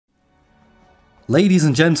Ladies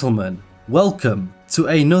and gentlemen, welcome to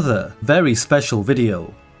another very special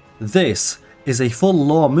video. This is a full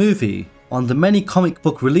lore movie on the many comic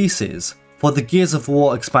book releases for the Gears of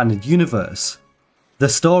War expanded universe. The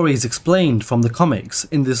stories explained from the comics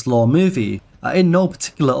in this lore movie are in no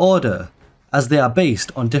particular order, as they are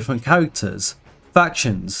based on different characters,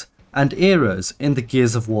 factions, and eras in the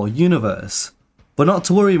Gears of War universe. But not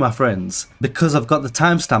to worry my friends, because I've got the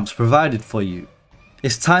timestamps provided for you.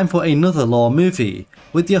 It's time for another lore movie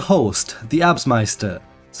with your host, the KingAbzYT.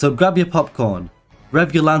 So grab your popcorn,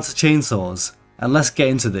 rev your Lancer chainsaws, and let's get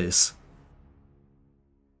into this.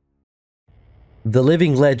 The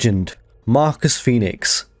living legend, Marcus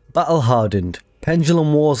Fenix, battle-hardened,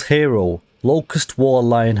 Pendulum War's hero, Locust War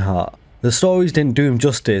Lionheart. The stories didn't do him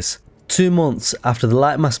justice. 2 months after the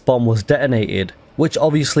Lightmass bomb was detonated, which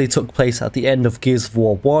obviously took place at the end of Gears of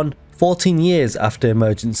War 1, 14 years after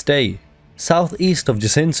Emergence Day. Southeast of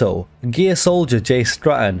Jacinto, Gear soldier Jace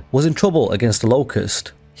Stratton was in trouble against the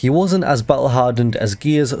Locust. He wasn't as battle-hardened as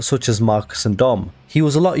Gears such as Marcus and Dom. He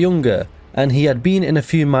was a lot younger, and he had been in a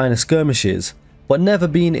few minor skirmishes, but never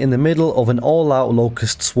been in the middle of an all-out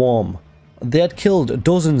Locust swarm. They had killed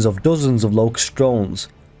dozens of Locust drones,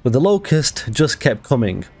 but the Locust just kept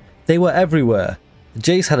coming. They were everywhere.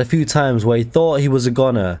 Jace had a few times where he thought he was a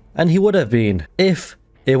goner, and he would have been, if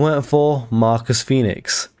it weren't for Marcus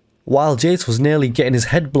Fenix. While Jace was nearly getting his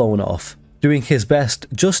head blown off, doing his best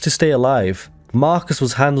just to stay alive, Marcus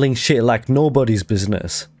was handling shit like nobody's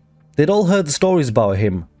business. They'd all heard the stories about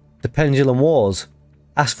him, the Pendulum Wars,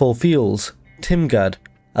 Asphalt Fields, Timgad,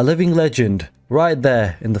 a living legend, right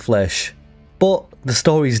there in the flesh. But the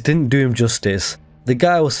stories didn't do him justice. The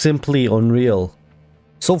guy was simply unreal.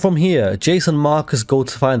 So from here, Jace and Marcus go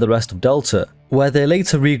to find the rest of Delta, where they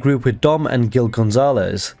later regroup with Dom and Gil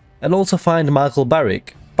Gonzalez, and also find Michael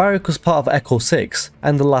Barrick. Barrick was part of Echo 6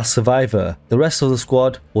 and the last survivor. The rest of the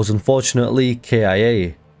squad was unfortunately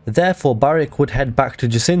KIA. Therefore Barrick would head back to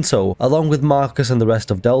Jacinto along with Marcus and the rest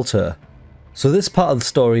of Delta. So this part of the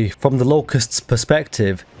story from the Locust's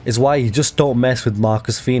perspective is why you just don't mess with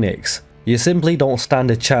Marcus Fenix. You simply don't stand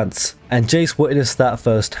a chance, and Jace witnessed that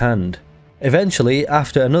firsthand. Eventually,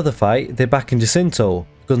 after another fight, they're back in Jacinto.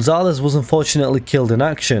 Gonzalez was unfortunately killed in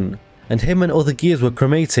action, and him and other Gears were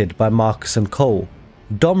cremated by Marcus and co.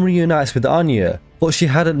 Dom reunites with Anya, but she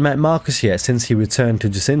hadn't met Marcus yet since he returned to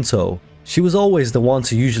Jacinto. She was always the one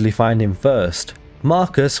to usually find him first.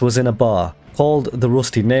 Marcus was in a bar, called the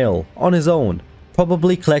Rusty Nail, on his own,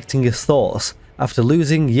 probably collecting his thoughts after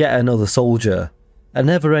losing yet another soldier. A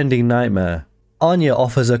never-ending nightmare. Anya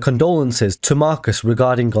offers her condolences to Marcus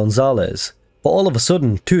regarding Gonzalez, but all of a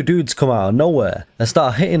sudden 2 dudes come out of nowhere and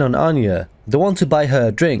start hitting on Anya. They want to buy her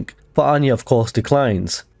a drink, but Anya of course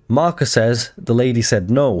declines. Marcus says the lady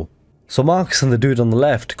said no. So Marcus and the dude on the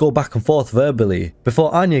left go back and forth verbally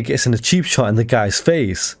before Anya gets in a cheap shot in the guy's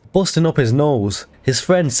face, busting up his nose. His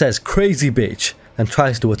friend says crazy bitch and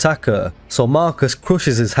tries to attack her, so Marcus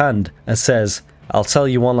crushes his hand and says, "I'll tell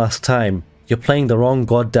you one last time, you're playing the wrong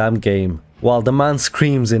goddamn game," while the man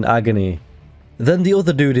screams in agony. Then the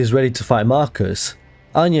other dude is ready to fight Marcus.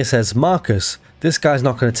 Anya says, "Marcus, this guy's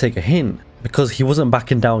not going to take a hint because he wasn't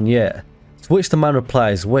backing down yet." To which the man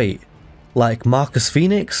replies, "Wait, like Marcus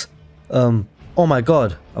Fenix? Oh my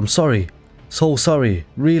god, I'm sorry. So sorry,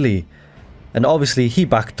 really." And obviously he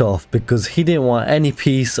backed off because he didn't want any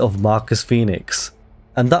piece of Marcus Fenix.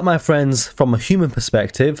 And that, my friends, from a human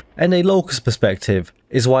perspective and a Locust perspective,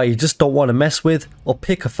 is why you just don't want to mess with or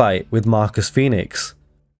pick a fight with Marcus Fenix.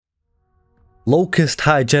 Locust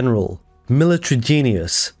High General, military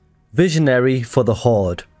genius, visionary for the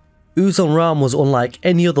Horde. General RAAM was unlike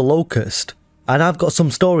any other Locust, and I've got some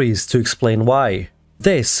stories to explain why.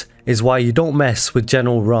 This is why you don't mess with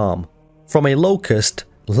General RAAM. From a Locust,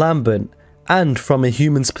 Lambent, and from a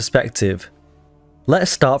human's perspective.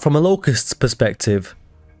 Let's start from a Locust's perspective.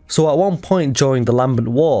 So at one point during the Lambent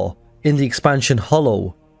War, in the expansion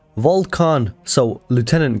Hollow, Vol Khan, so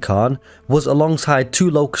Lieutenant Khan, was alongside 2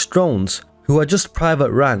 Locust drones, who are just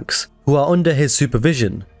private ranks, who are under his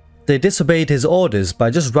supervision. They disobeyed his orders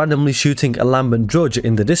by just randomly shooting a Lambent drudge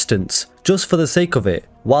in the distance, just for the sake of it,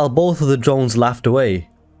 while both of the drones laughed away.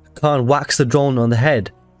 Khan whacks the drone on the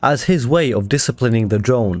head, as his way of disciplining the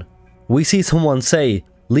drone. We see someone say,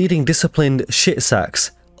 "Leading disciplined shit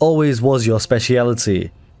sacks always was your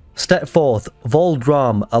speciality." Step forth Vol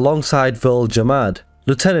RAAM alongside Vol Jamad,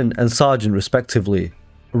 Lieutenant and Sergeant respectively.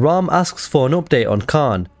 RAAM asks for an update on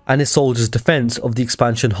Khan and his soldiers' defense of the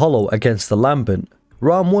expansion Hollow against the Lambent.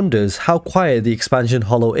 RAAM wonders how quiet the expansion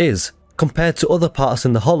Hollow is compared to other parts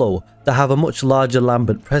in the Hollow that have a much larger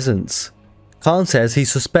Lambent presence. Khan says he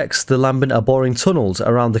suspects the Lambent are boring tunnels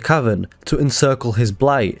around the cavern to encircle his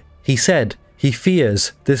blight. He said he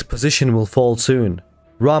fears this position will fall soon.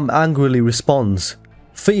 RAAM angrily responds,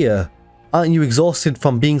 "Fear? Aren't you exhausted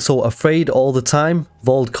from being so afraid all the time,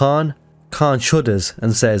 Vold Khan?" Khan shudders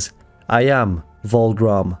and says, "I am, Vold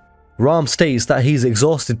RAAM." RAAM states that he's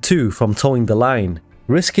exhausted too from towing the line,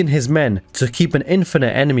 risking his men to keep an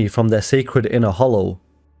infinite enemy from their sacred inner hollow.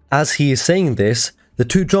 As he is saying this, the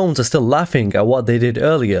two drones are still laughing at what they did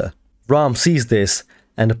earlier. RAAM sees this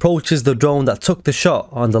and approaches the drone that took the shot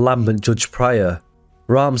on the Lambent judge prior.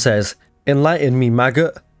 RAAM says, "Enlighten me,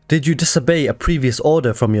 maggot. Did you disobey a previous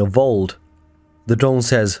order from your Vold?" The drone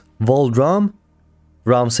says, "Vold RAAM?"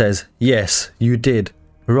 RAAM says, "Yes, you did."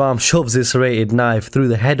 RAAM shoves his serrated knife through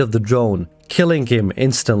the head of the drone, killing him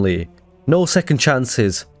instantly. No second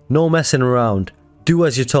chances, no messing around. Do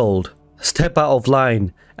as you're told. Step out of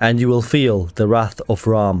line and you will feel the wrath of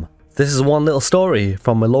RAAM. This is one little story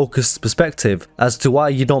from a Locust's perspective as to why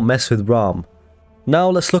you don't mess with RAAM. Now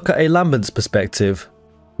let's look at a Lambent's perspective.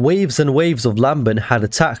 Waves and waves of Lambent had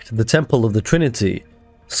attacked the Temple of the Trinity.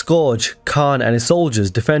 Scourge, Khan and his soldiers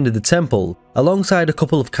defended the temple alongside a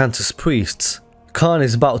couple of Cantus priests. Khan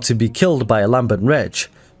is about to be killed by a Lambent wretch,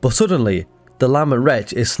 but suddenly the Lambent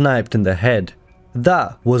wretch is sniped in the head.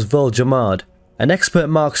 That was Vol Jamad, an expert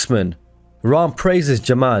marksman. RAAM praises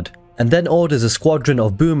Jamad and then orders a squadron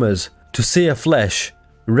of boomers to sear flesh,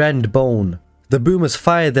 rend bone. The boomers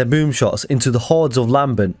fire their boom shots into the hordes of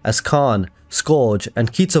Lambent as Khan, Scourge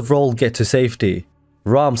and Kitavrol get to safety.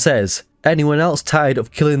 RAAM says, "Anyone else tired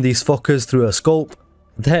of killing these fuckers through a scope?"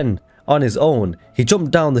 Then, on his own, he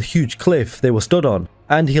jumped down the huge cliff they were stood on,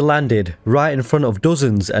 and he landed right in front of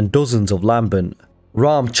dozens and dozens of Lambent.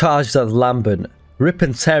 RAAM charged at the Lambent, rip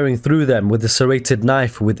and tearing through them with the serrated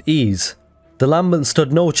knife with ease. The Lambent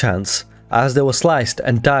stood no chance, as they were sliced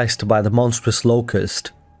and diced by the monstrous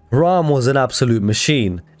Locust. RAAM was an absolute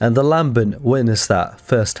machine, and the Lambent witnessed that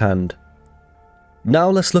firsthand.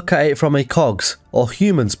 Now let's look at it from a COG's, or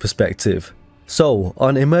human's perspective. So,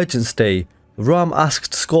 on Emergence Day, RAAM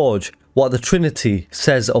asked Scourge what the Trinity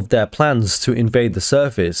says of their plans to invade the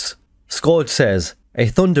surface. Scourge says, "A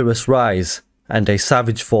thunderous rise, and a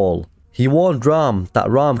savage fall." He warned RAAM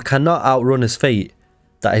that RAAM cannot outrun his fate,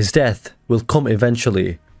 that his death will come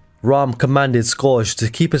eventually. RAAM commanded Scourge to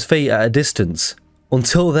keep his fate at a distance.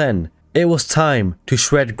 Until then, it was time to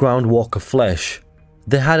shred Groundwalker flesh.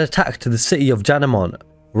 They had attacked the city of Janamont.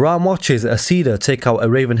 RAAM watches a Cedar take out a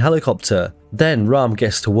Raven helicopter, then RAAM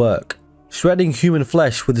gets to work, shredding human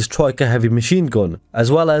flesh with his Troika heavy machine gun,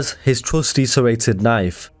 as well as his trusty serrated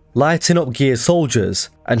knife, lighting up Gear's soldiers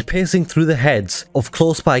and piercing through the heads of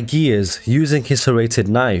close-by Gears using his serrated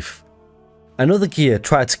knife. Another Gear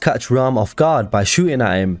tried to catch RAAM off guard by shooting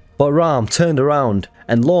at him, but RAAM turned around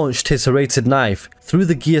and launched his serrated knife through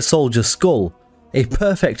the Gear soldier's skull, a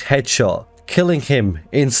perfect headshot, killing him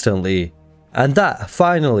instantly. And that,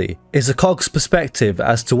 finally, is a COG's perspective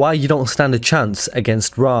as to why you don't stand a chance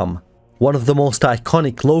against RAAM, one of the most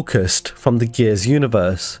iconic Locust from the Gears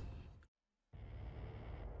universe.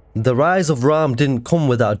 The rise of RAAM didn't come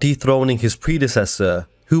without dethroning his predecessor,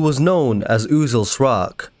 who was known as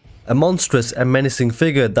SRAAK, a monstrous and menacing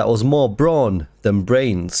figure that was more brawn than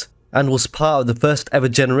brains, and was part of the first ever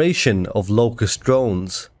generation of Locust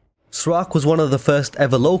drones. SRAAK was one of the first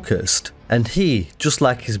ever Locust, and he, just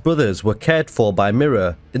like his brothers, were cared for by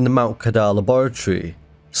Mira in the Mount Kadar laboratory.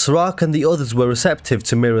 SRAAK and the others were receptive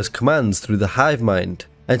to Mira's commands through the hive mind,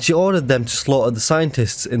 and she ordered them to slaughter the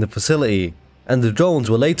scientists in the facility, and the drones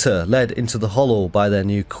were later led into the hollow by their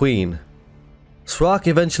new queen. SRAAK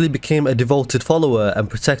eventually became a devoted follower and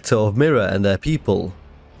protector of Mira and their people,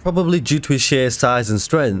 probably due to his sheer size and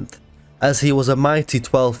strength, as he was a mighty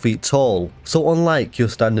 12 feet tall, so unlike your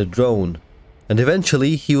standard drone. And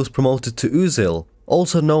eventually he was promoted to Uzil,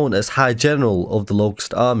 also known as High General of the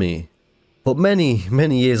Locust Army. But many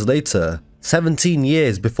years later, 17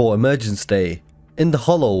 years before Emergence Day, in the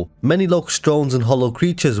Hollow, many Locust drones and Hollow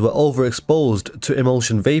creatures were overexposed to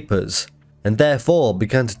emulsion vapors, and therefore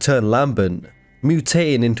began to turn Lambent,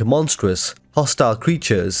 mutating into monstrous, hostile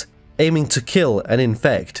creatures, aiming to kill and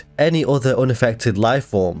infect any other unaffected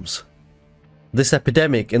lifeforms. This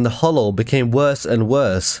epidemic in the Hollow became worse and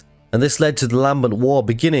worse, and this led to the Lambent War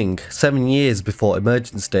beginning 7 years before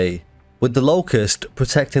Emergence Day, with the Locust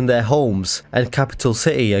protecting their homes and capital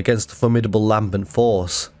city against the formidable Lambent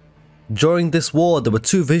force. During this war there were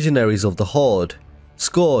two visionaries of the Horde,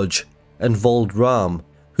 Scourge and Vold RAAM,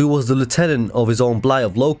 who was the lieutenant of his own Blight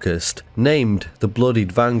of Locust, named the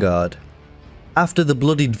Bloodied Vanguard. After the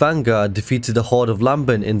Bloodied Vanguard defeated a horde of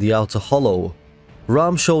Lambent in the Outer Hollow,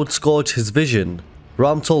 RAAM showed Scourge his vision,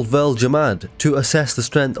 RAAM told Verl Jamad to assess the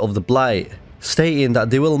strength of the Blight, stating that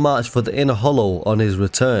they will march for the Inner Hollow on his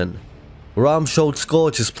return. RAAM showed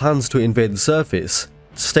Scourge his plans to invade the surface,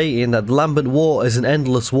 stating that the Lambent War is an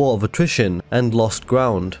endless war of attrition and lost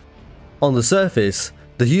ground. On the surface,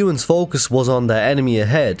 the humans' focus was on their enemy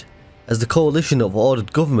ahead, as the coalition of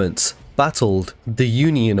ordered governments battled the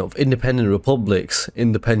Union of Independent Republics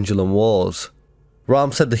in the Pendulum Wars.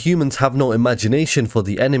 RAAM said the humans have no imagination for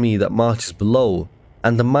the enemy that marches below,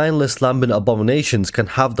 and the mindless Lambent abominations can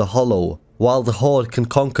have the hollow, while the Horde can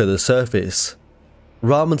conquer the surface.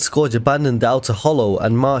 RAAM and Scourge abandoned the outer hollow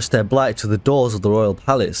and marched their Blight to the doors of the royal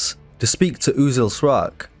palace to speak to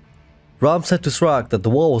SRAAK. RAAM said to SRAAK that the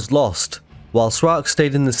war was lost, while SRAAK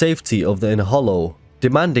stayed in the safety of the Inner Hollow,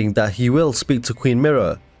 demanding that he will speak to Queen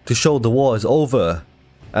Myrrah to show the war is over,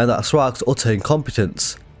 and that SRAAK's utter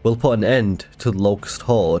incompetence will put an end to the Locust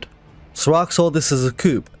Horde. SRAAK saw this as a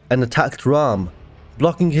coup and attacked RAAM,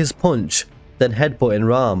 blocking his punch, then headbutting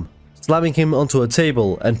RAAM, slamming him onto a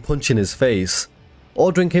table and punching his face,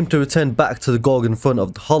 ordering him to return back to the Gorgon front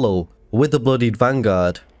of the hollow with the bloodied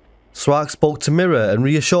vanguard. SRAAK spoke to Myrrah and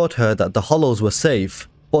reassured her that the hollows were safe,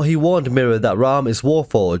 but he warned Myrrah that RAAM is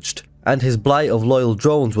warforged and his Blight of loyal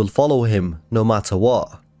drones will follow him no matter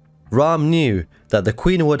what. RAAM knew that the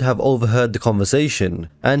Queen would have overheard the conversation,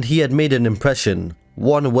 and he had made an impression,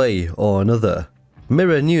 one way or another.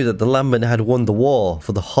 Myrrah knew that the Lambent had won the war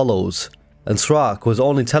for the Hollows, and SRAAK was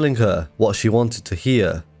only telling her what she wanted to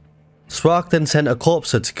hear. SRAAK then sent a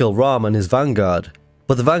Corpser to kill RAAM and his vanguard,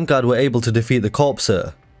 but the vanguard were able to defeat the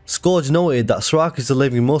Corpser. Scourge noted that SRAAK is a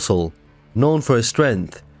living muscle, known for his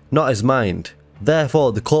strength, not his mind.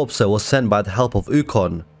 Therefore, the Corpser was sent by the help of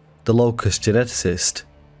Ukon, the Locust geneticist.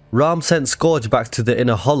 RAAM sent Scourge back to the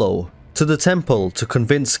Inner Hollow, to the temple to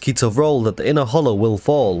convince Ketovral that the Inner Hollow will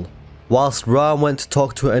fall, whilst RAAM went to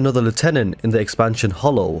talk to another lieutenant in the expansion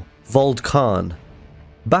Hollow, Vold Khan.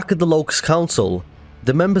 Back at the Locust Council,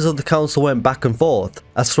 the members of the council went back and forth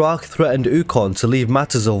as SRAAK threatened Ukon to leave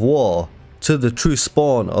matters of war to the true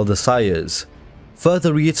spawn of the Sires,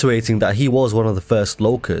 further reiterating that he was one of the first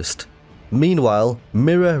Locust. Meanwhile,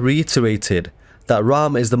 Myrrah reiterated that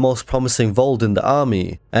RAAM is the most promising Vold in the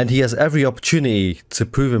army, and he has every opportunity to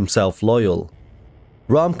prove himself loyal.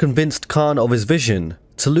 RAAM convinced Khan of his vision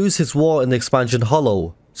to lose his war in the expansion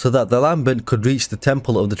Hollow so that the Lambent could reach the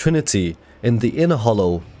Temple of the Trinity in the Inner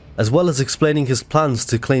Hollow, as well as explaining his plans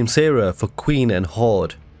to claim Sarah for Queen and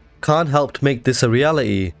Horde. Khan helped make this a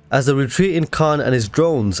reality as the retreating Khan and his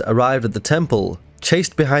drones arrived at the temple,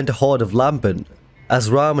 chased behind a horde of Lambent, as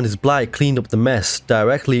RAAM and his Blight cleaned up the mess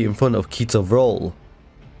directly in front of Ketovral.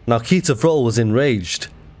 Now Ketovral was enraged,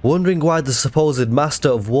 wondering why the supposed Master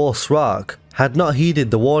of War SRAAK had not heeded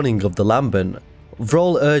the warning of the Lambent.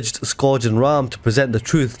 Vrol urged Scourge and RAAM to present the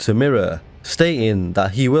truth to Myrrah, stating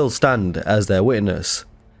that he will stand as their witness.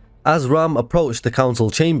 As RAAM approached the council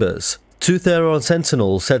chambers, two Theron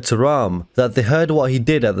sentinels said to RAAM that they heard what he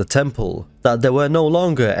did at the temple, that there were no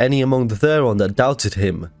longer any among the Theron that doubted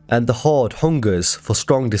him, and the Horde hungers for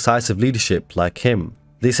strong decisive leadership like him.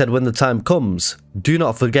 They said when the time comes, do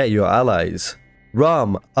not forget your allies.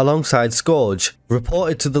 RAAM, alongside Scourge,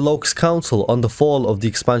 reported to the Locust Council on the fall of the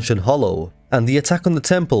expansion Hollow, and the attack on the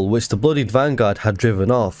temple which the bloodied vanguard had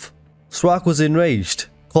driven off. SRAAK was enraged,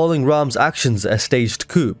 calling RAAM's actions a staged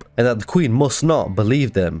coup, and that the Queen must not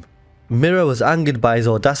believe them. Myrrah was angered by his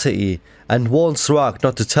audacity and warned SRAAK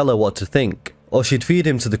not to tell her what to think, or she'd feed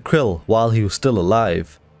him to the krill while he was still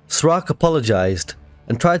alive. SRAAK apologised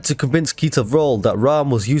and tried to convince Ketovral that RAAM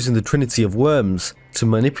was using the Trinity of Worms to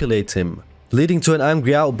manipulate him, leading to an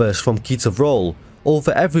angry outburst from Ketovral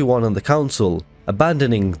over everyone on the council,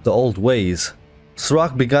 abandoning the old ways.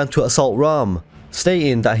 SRAAK began to assault RAAM,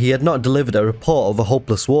 stating that he had not delivered a report of a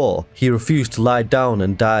hopeless war, he refused to lie down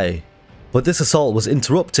and die. But this assault was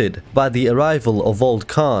interrupted by the arrival of Vold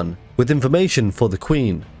Khan with information for the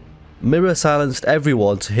Queen. Myrrah silenced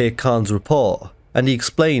everyone to hear Khan's report, and he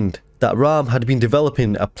explained that RAAM had been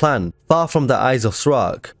developing a plan far from the eyes of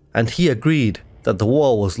SRAAK, and he agreed that the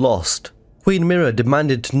war was lost. Queen Myrrah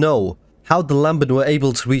demanded to know how the Lambent were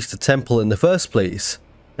able to reach the temple in the first place,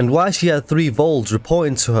 and why she had 3 Volds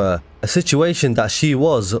reporting to her a situation that she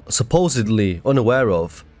was supposedly unaware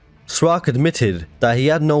of. SRAAK admitted that he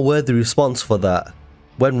had no worthy response for that.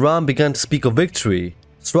 When RAAM began to speak of victory,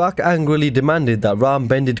 SRAAK angrily demanded that RAAM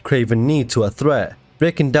bended Craven knee to a threat,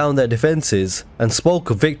 breaking down their defences, and spoke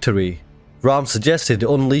of victory. RAAM suggested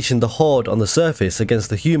unleashing the Horde on the surface against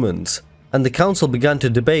the humans, and the council began to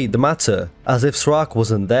debate the matter as if SRAAK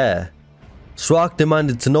wasn't there. SRAAK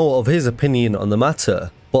demanded to know of his opinion on the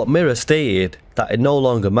matter, but Myrrah stated that it no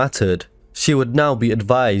longer mattered. she would now be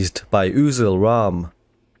advised by RAAM.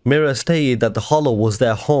 Mira stated that the Hollow was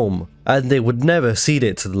their home and they would never cede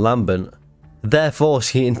it to the Lambent. Therefore,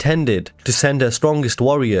 she intended to send her strongest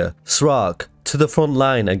warrior, SRAAK, to the front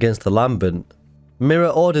line against the Lambent. Mira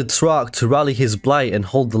ordered SRAAK to rally his blight and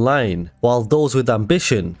hold the line, while those with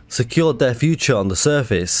ambition secured their future on the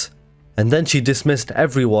surface. And then she dismissed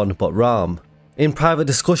everyone but RAAM. In private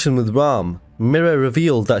discussion with RAAM, Mira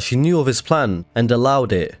revealed that she knew of his plan and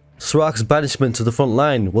allowed it. SRAAK's banishment to the front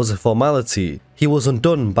line was a formality. He was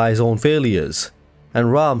undone by his own failures,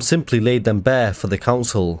 and RAAM simply laid them bare for the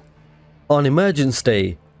council. On Emergence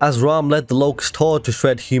Day, as RAAM led the Locust Horde to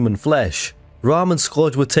shred human flesh, RAAM and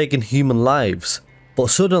Scourge were taking human lives, but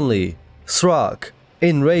suddenly, SRAAK,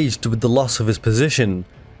 enraged with the loss of his position,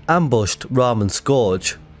 ambushed RAAM and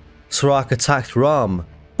Scourge. SRAAK attacked RAAM,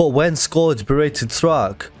 but when Scourge berated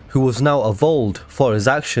SRAAK, who was now evolved for his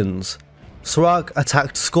actions, SRAAK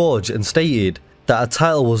attacked Scourge and stated that a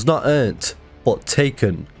title was not earned, but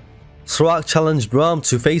taken. SRAAK challenged RAAM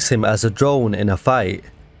to face him as a drone in a fight,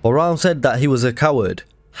 but RAAM said that he was a coward,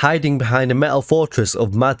 hiding behind a metal fortress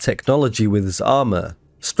of mad technology with his armor.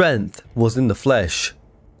 Strength was in the flesh.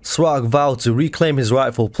 SRAAK vowed to reclaim his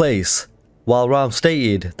rightful place, while RAAM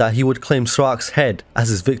stated that he would claim SRAAK's head as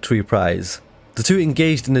his victory prize. The two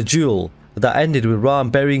engaged in a duel that ended with RAAM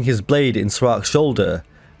burying his blade in SRAAK's shoulder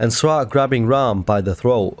and SRAAK grabbing RAAM by the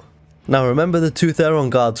throat. Now remember the two Theron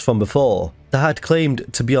guards from before that had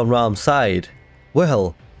claimed to be on RAAM's side?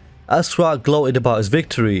 Well, as SRAAK gloated about his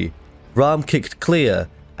victory, RAAM kicked clear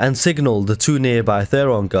and signalled the two nearby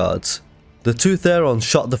Theron guards. The two Therons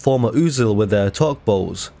shot the former Uzil with their talk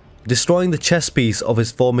bows, destroying the chest piece of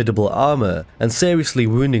his formidable armour and seriously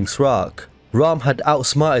wounding SRAAK. RAAM had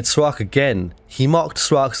outsmarted SRAAK again. He mocked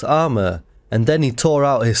SRAAK's armour and then he tore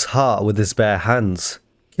out his heart with his bare hands,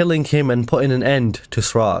 killing him and putting an end to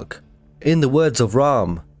SRAAK. In the words of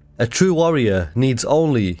RAAM, a true warrior needs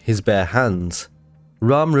only his bare hands.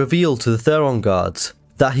 RAAM revealed to the Theron guards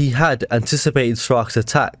that he had anticipated SRAAK's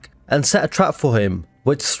attack and set a trap for him,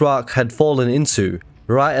 which SRAAK had fallen into,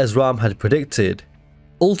 right as RAAM had predicted.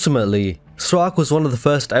 Ultimately, SRAAK was one of the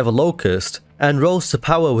first ever Locust and rose to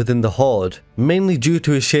power within the Horde, mainly due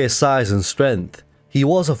to his sheer size and strength. He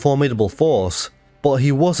was a formidable force, but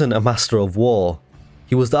he wasn't a master of war.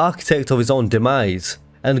 He was the architect of his own demise,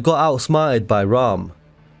 and got outsmarted by RAAM.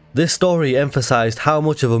 This story emphasized how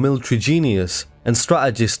much of a military genius and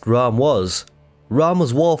strategist RAAM was. RAAM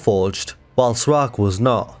was warforged, while SRAAK was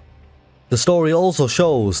not. The story also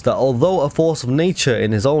shows that although a force of nature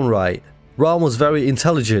in his own right, RAAM was very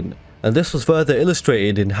intelligent, and this was further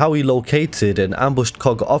illustrated in how he located and ambushed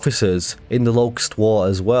COG officers in the Locust War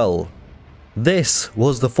as well. This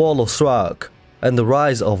was the fall of SRAAK and the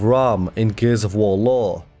rise of RAAM in Gears of War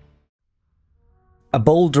lore. A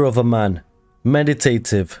boulder of a man,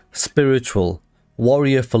 meditative, spiritual,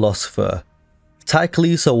 warrior philosopher, Tai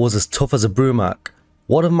Kaliso was as tough as a Brumak,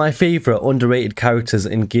 one of my favourite underrated characters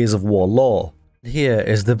in Gears of War lore. Here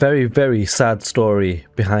is the very sad story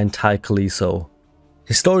behind Tai Kaliso.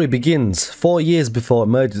 His story begins 4 years before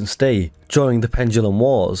Emergence Day during the Pendulum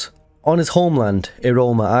Wars, on his homeland,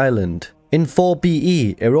 Iroma Island. In 4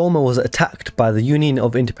 BE, Iroma was attacked by the Union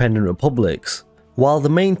of Independent Republics. While the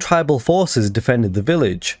main tribal forces defended the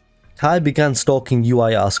village, Tai began stalking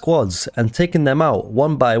UIR squads and taking them out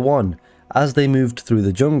one by one as they moved through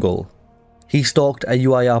the jungle. He stalked a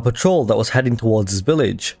UIR patrol that was heading towards his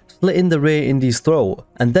village, slitting the rear Indie's throat,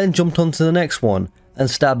 and then jumped onto the next one and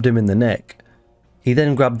stabbed him in the neck. He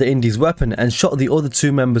then grabbed the Indie's weapon and shot the other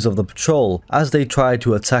 2 members of the patrol as they tried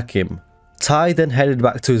to attack him. Tai then headed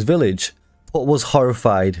back to his village, but was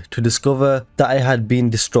horrified to discover that it had been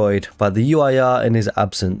destroyed by the UIR in his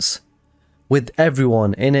absence, with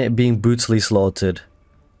everyone in it being brutally slaughtered.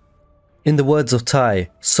 In the words of Tai,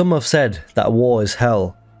 some have said that war is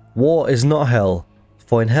hell. War is not hell,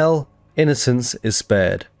 for in hell, innocence is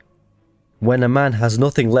spared. When a man has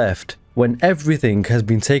nothing left, when everything has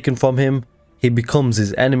been taken from him, he becomes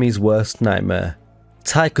his enemy's worst nightmare.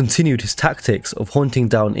 Tai continued his tactics of hunting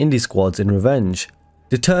down indie squads in revenge,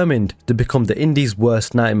 determined to become the indie's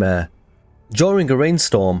worst nightmare. During a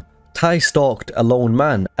rainstorm, Tai stalked a lone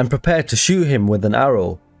man and prepared to shoot him with an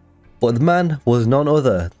arrow, but the man was none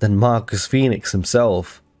other than Marcus Fenix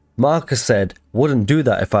himself. Marcus said, "Wouldn't do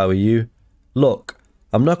that if I were you. Look,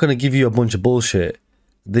 I'm not going to give you a bunch of bullshit.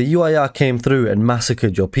 The UIR came through and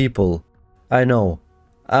massacred your people. I know.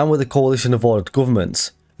 I'm with a coalition of ordered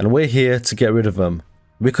governments, and we're here to get rid of them.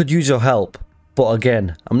 We could use your help, but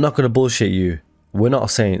again, I'm not going to bullshit you. We're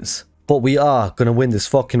not saints. But we are going to win this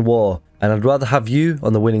fucking war, and I'd rather have you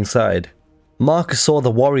on the winning side." Marcus saw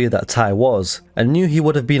the warrior that Tai was, and knew he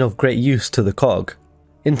would have been of great use to the COG.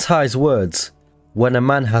 In Tai's words, when a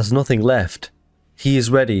man has nothing left, he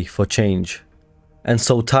is ready for change. And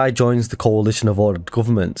so Tai joins the coalition of ordered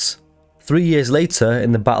governments. 3 years later,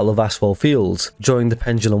 in the Battle of Asphalt Fields, during the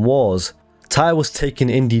Pendulum Wars, Tai was taking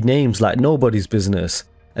indie names like nobody's business,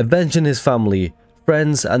 avenging his family,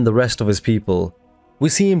 friends and the rest of his people. We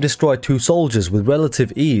see him destroy 2 soldiers with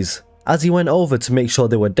relative ease. As he went over to make sure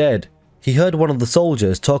they were dead, he heard one of the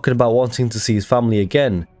soldiers talking about wanting to see his family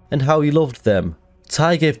again and how he loved them.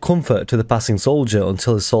 Tai gave comfort to the passing soldier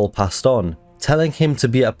until his soul passed on, telling him to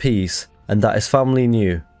be at peace and that his family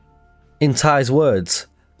knew. In Tai's words,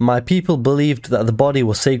 my people believed that the body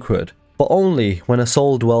was sacred, but only when a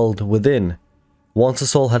soul dwelled within. Once a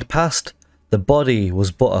soul had passed, the body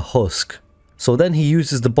was but a husk. So then he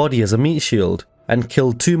uses the body as a meat shield and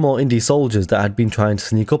killed 2 more indie soldiers that had been trying to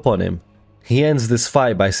sneak up on him. He ends this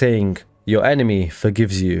fight by saying, "Your enemy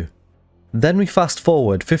forgives you." Then we fast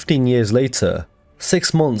forward 15 years later,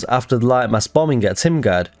 6 months after the Lightmass bombing at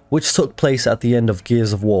Timgad, which took place at the end of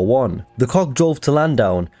Gears of War 1. The COG drove to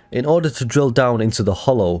Landdown in order to drill down into the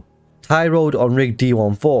Hollow. Tai rode on rig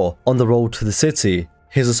D14 on the road to the city.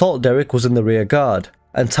 His assault derrick was in the rear guard,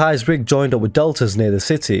 and Tai's rig joined up with Delta's near the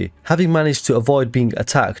city, having managed to avoid being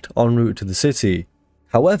attacked en route to the city.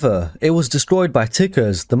 However, it was destroyed by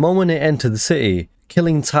tickers the moment it entered the city,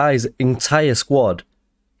 killing Tai's entire squad.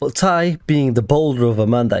 But Tai, being the bolder of a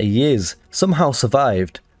man that he is, somehow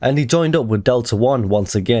survived, and he joined up with Delta 1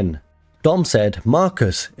 once again. Dom said,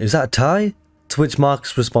 "Marcus, is that Tai?" To which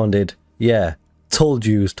Marcus responded, "Yeah, told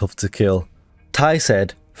you he was tough to kill." Tai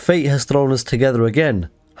said, "Fate has thrown us together again,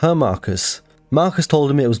 huh Marcus?" Marcus told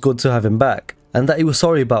him it was good to have him back, and that he was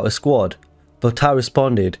sorry about his squad, but Tai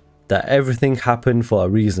responded that everything happened for a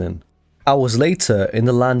reason. Hours later, in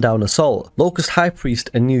the Landdown assault, Locust High Priest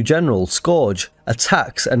and new General, Scourge,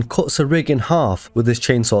 attacks and cuts a rig in half with his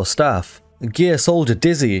chainsaw staff. Gear Soldier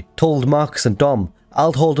Dizzy told Marcus and Dom,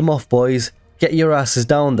 "I'll hold him off boys, get your asses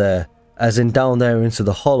down there," as in down there into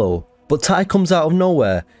the Hollow. But Tai comes out of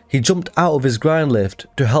nowhere. He jumped out of his grind lift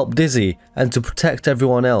to help Dizzy and to protect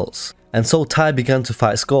everyone else. And so Tai began to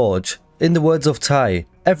fight Scourge. In the words of Tai,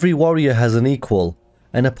 every warrior has an equal,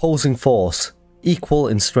 an opposing force, equal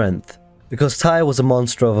in strength. Because Tai was a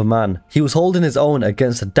monster of a man, he was holding his own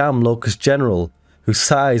against a damn Locust General, whose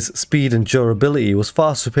size, speed and durability was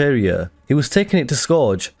far superior. He was taking it to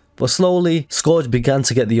Scourge, but slowly, Scourge began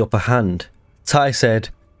to get the upper hand. Tai said,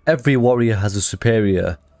 every warrior has a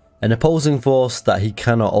superior, an opposing force that he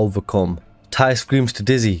cannot overcome. Tai screams to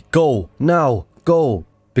Dizzy, "Go, now, go,"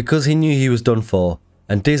 because he knew he was done for,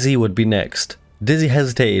 and Dizzy would be next. Dizzy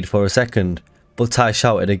hesitated for a second, but Tai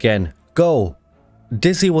shouted again, "Go!"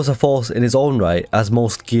 Dizzy was a force in his own right, as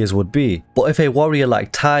most gears would be, but if a warrior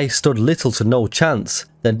like Tai stood little to no chance,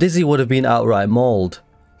 then Dizzy would have been outright mauled,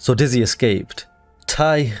 so Dizzy escaped.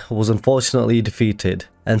 Tai was unfortunately defeated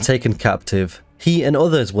and taken captive. He and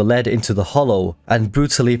others were led into the Hollow and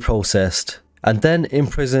brutally processed, and then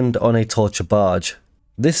imprisoned on a torture barge.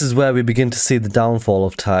 This is where we begin to see the downfall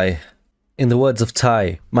of Tai. In the words of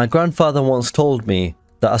Tai, "My grandfather once told me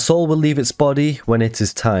that a soul will leave its body when it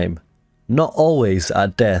is time. Not always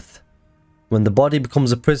at death. When the body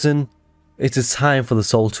becomes a prison, it is time for the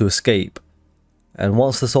soul to escape. And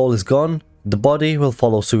once the soul is gone, the body will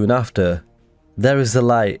follow soon after. There is the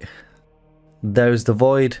light. There is the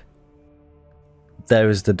void. There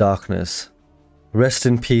is the darkness. Rest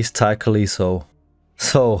in peace, Tai Kaliso."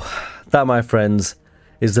 So, that my friends,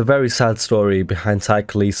 is the very sad story behind Tai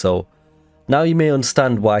Kaliso. Now you may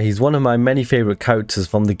understand why he's one of my many favourite characters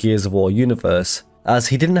from the Gears of War universe, as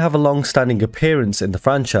he didn't have a long-standing appearance in the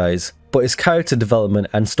franchise, but his character development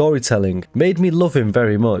and storytelling made me love him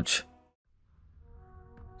very much.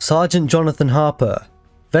 Sergeant Jonathan Harper,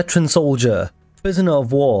 veteran soldier, prisoner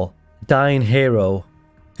of war, dying hero.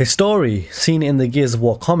 His story, seen in the Gears of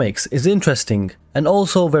War comics, is interesting and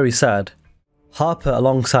also very sad. Harper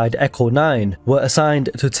alongside Echo 9 were assigned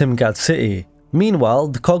to Timgad City. Meanwhile,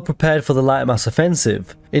 the COG prepared for the Lightmass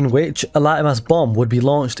offensive, in which a Lightmass bomb would be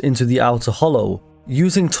launched into the Outer Hollow,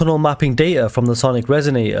 using tunnel mapping data from the Sonic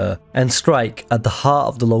Resonator, and strike at the heart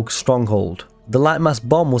of the Locust stronghold. The Lightmass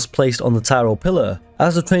bomb was placed on the Tyro pillar,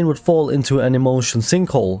 as the train would fall into an emulsion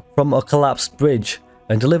sinkhole from a collapsed bridge,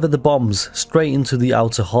 and deliver the bombs straight into the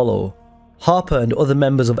Outer Hollow. Harper and other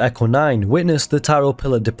members of Echo 9 witnessed the Tyro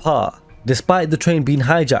pillar depart. Despite the train being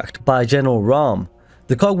hijacked by General RAAM,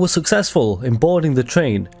 the COG was successful in boarding the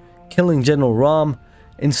train, killing General RAAM,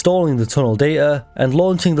 installing the tunnel data, and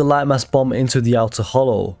launching the Lightmass bomb into the Outer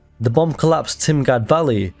Hollow. The bomb collapsed Timgad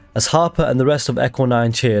Valley as Harper and the rest of Echo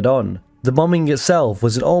 9 cheered on. The bombing itself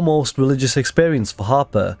was an almost religious experience for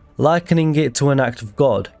Harper, likening it to an act of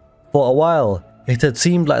God. For a while, it had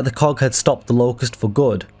seemed like the COG had stopped the Locust for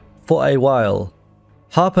good. For a while.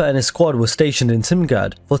 Harper and his squad were stationed in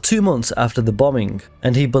Timgad for 2 months after the bombing,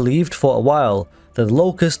 and he believed for a while that the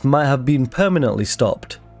Locust might have been permanently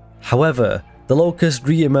stopped. However, the Locust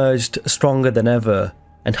re-emerged stronger than ever,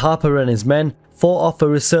 and Harper and his men fought off a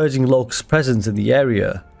resurging Locust presence in the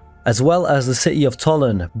area, as well as the city of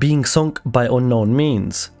Tollan being sunk by unknown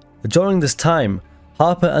means. During this time,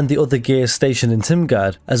 Harper and the other gears stationed in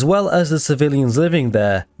Timgad, as well as the civilians living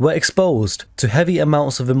there, were exposed to heavy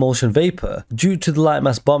amounts of emulsion vapor due to the light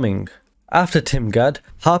mass bombing. After Timgad,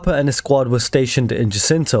 Harper and his squad were stationed in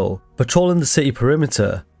Jacinto, patrolling the city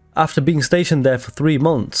perimeter. After being stationed there for 3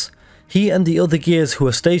 months, he and the other gears who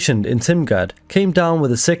were stationed in Timgad came down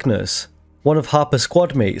with a sickness. One of Harper's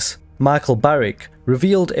squad mates, Michael Barrick,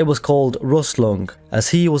 revealed it was called rust lung, as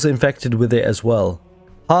he was infected with it as well.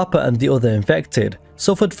 Harper and the other infected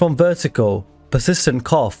suffered from vertigo, persistent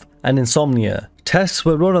cough, and insomnia. Tests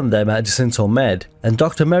were run on them at Jacinto Med, and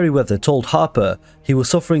Dr. Merriweather told Harper he was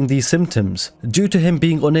suffering these symptoms due to him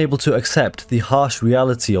being unable to accept the harsh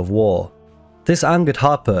reality of war. This angered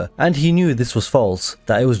Harper, and he knew this was false,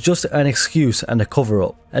 that it was just an excuse and a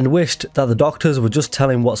cover-up, and wished that the doctors would just tell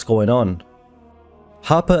him what's going on.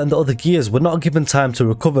 Harper and the other gears were not given time to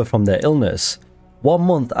recover from their illness. 1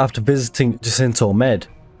 month after visiting Jacinto Med,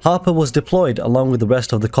 Harper was deployed along with the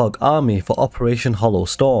rest of the COG army for Operation Hollow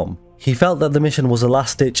Storm. He felt that the mission was a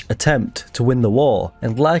last-ditch attempt to win the war,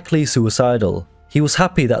 and likely suicidal. He was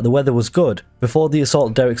happy that the weather was good before the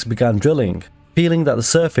assault derricks began drilling, feeling that the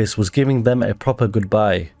surface was giving them a proper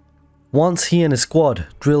goodbye. Once he and his squad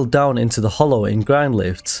drilled down into the hollow in grind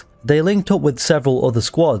lifts, they linked up with several other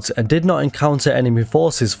squads and did not encounter enemy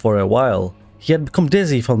forces for a while. He had become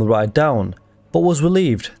dizzy from the ride down, but was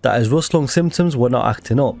relieved that his rust lung symptoms were not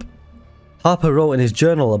acting up. Harper wrote in his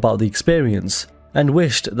journal about the experience and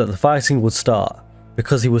wished that the fighting would start,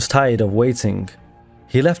 because he was tired of waiting.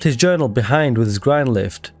 He left his journal behind with his grind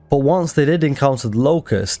lift, but once they did encounter the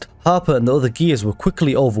Locust, Harper and the other gears were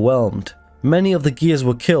quickly overwhelmed. Many of the gears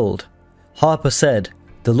were killed. Harper said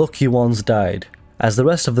the lucky ones died, as the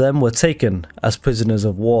rest of them were taken as prisoners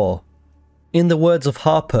of war. In the words of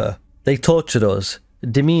Harper, they tortured us,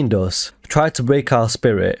 demeaned us, tried to break our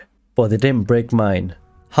spirit, but they didn't break mine.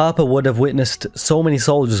 Harper would have witnessed so many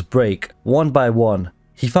soldiers break, one by one.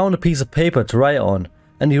 He found a piece of paper to write on,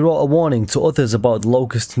 and he wrote a warning to others about the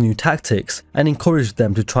Locust's new tactics and encouraged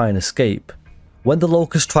them to try and escape. When the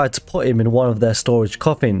Locust tried to put him in one of their storage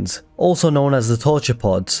coffins, also known as the torture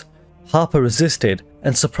pods, Harper resisted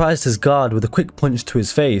and surprised his guard with a quick punch to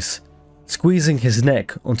his face, squeezing his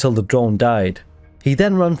neck until the drone died. He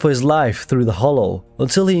then ran for his life through the hollow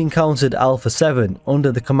until he encountered Alpha 7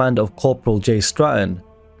 under the command of Corporal Jace Stratton.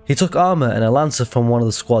 He took armor and a lancer from one of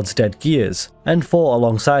the squad's dead gears and fought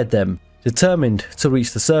alongside them, determined to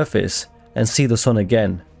reach the surface and see the sun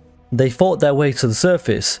again. They fought their way to the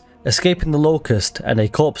surface, escaping the Locust and a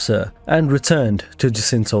corpser, and returned to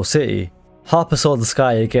Jacinto City. Harper saw the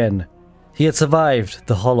sky again. He had survived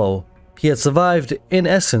the hollow. He had survived, in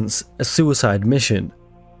essence, a suicide mission.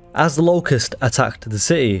 As the Locust attacked the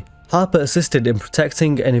city, Harper assisted in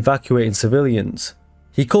protecting and evacuating civilians.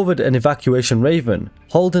 He covered an evacuation raven,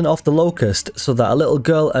 holding off the Locust so that a little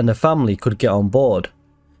girl and her family could get on board.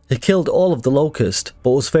 He killed all of the Locust,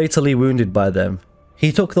 but was fatally wounded by them.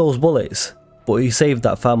 He took those bullets, but he saved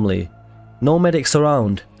that family. No medics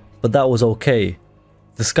around, but that was okay.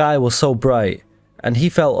 The sky was so bright, and he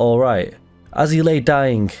felt alright. As he lay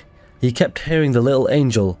dying, he kept hearing the little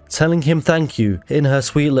angel telling him thank you in her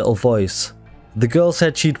sweet little voice. The girl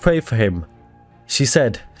said she'd pray for him. She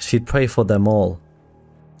said she'd pray for them all.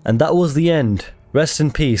 And that was the end. Rest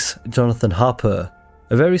in peace, Jonathan Harper.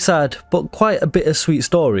 A very sad but quite a bittersweet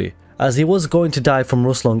story, as he was going to die from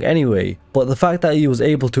rust lung anyway, but the fact that he was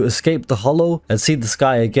able to escape the hollow and see the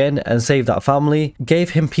sky again and save that family gave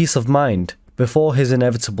him peace of mind before his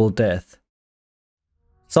inevitable death.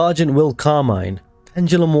 Sergeant Will Carmine,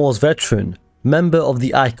 Pendulum Wars veteran, member of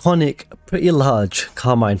the iconic, pretty large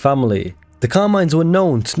Carmine family. The Carmines were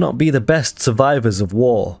known to not be the best survivors of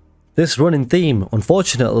war. This running theme,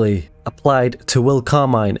 unfortunately, applied to Will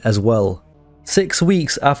Carmine as well. 6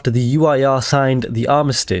 weeks after the UIR signed the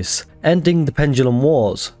armistice, ending the Pendulum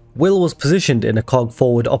Wars, Will was positioned in a COG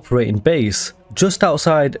forward operating base just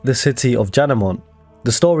outside the city of Janamont.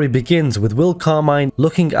 The story begins with Will Carmine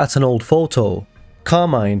looking at an old photo.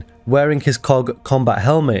 Carmine, wearing his COG combat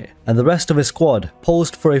helmet, and the rest of his squad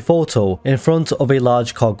posed for a photo in front of a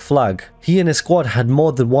large COG flag. He and his squad had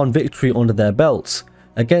more than one victory under their belts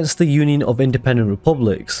against the Union of Independent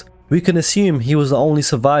Republics, We can assume he was the only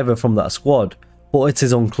survivor from that squad, but it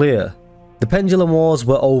is unclear. The Pendulum Wars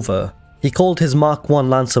were over. He called his Mark I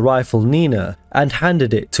Lancer rifle Nina and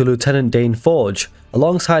handed it to Lieutenant Dane Forge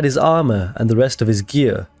alongside his armour and the rest of his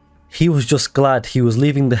gear. He was just glad he was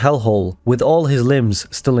leaving the hellhole with all his limbs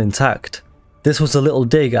still intact. This was a little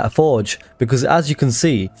dig at Forge because, as you can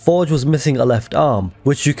see, Forge was missing a left arm,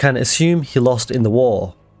 which you can assume he lost in the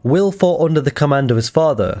war. Will fought under the command of his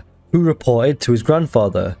father, who reported to his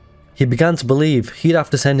grandfather. He began to believe he'd have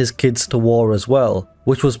to send his kids to war as well,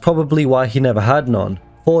 which was probably why he never had none.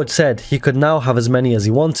 Forge said he could now have as many as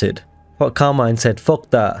he wanted, but Carmine said fuck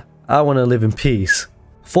that, I want to live in peace.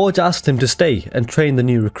 Forge asked him to stay and train the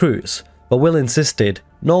new recruits, but Will insisted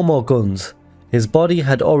no more guns. His body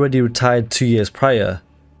had already retired 2 years prior.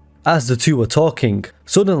 As the two were talking,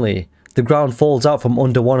 suddenly the ground falls out from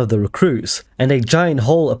under one of the recruits and a giant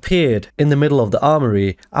hole appeared in the middle of the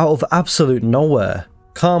armory out of absolute nowhere.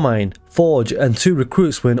 Carmine, Forge and 2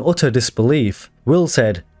 recruits were in utter disbelief. Will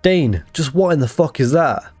said, "Dane, just what in the fuck is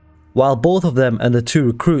that?" While both of them and the 2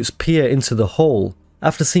 recruits peer into the hole,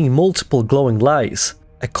 after seeing multiple glowing lights,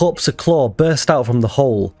 a corpse claw burst out from the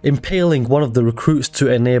hole, impaling one of the recruits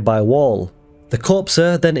to a nearby wall. The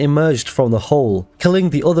corpser then emerged from the hole, killing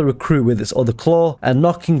the other recruit with its other claw and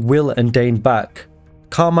knocking Will and Dane back.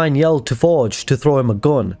 Carmine yelled to Forge to throw him a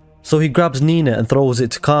gun, so he grabs Nina and throws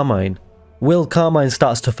it to Carmine. Carmine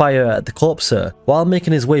starts to fire at the corpser while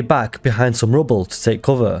making his way back behind some rubble to take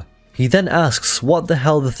cover. He then asks what the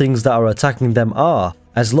hell the things that are attacking them are,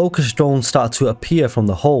 as locust drones start to appear from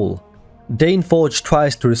the hole. Dane Forge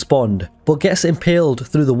tries to respond, but gets impaled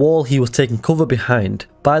through the wall he was taking cover behind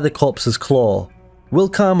by the corpse's claw.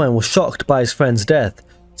 Carmine was shocked by his friend's death,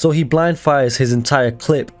 so he blind fires his entire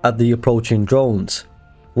clip at the approaching drones.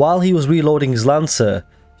 While he was reloading his Lancer,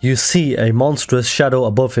 you see a monstrous shadow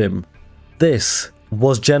above him. This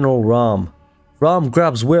was General RAAM. RAAM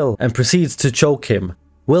grabs Will and proceeds to choke him.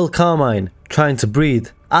 Carmine, trying to breathe,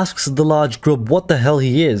 asks the large grub what the hell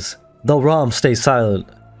he is, though RAAM stays silent.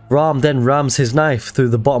 RAAM then rams his knife through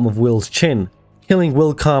the bottom of Will's chin, killing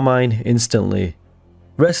Carmine instantly.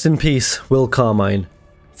 Rest in peace, Carmine.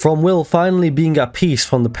 From Will finally being at peace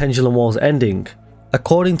from the Pendulum Wars ending,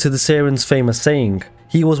 according to the Seren's famous saying,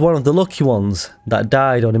 he was one of the lucky ones that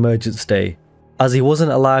died on Emergence Day, as he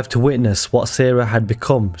wasn't alive to witness what SRAAK had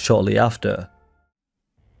become shortly after.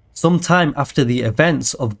 Sometime after the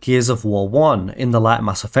events of Gears of War 1 in the Light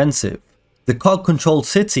Mass Offensive, the COG-controlled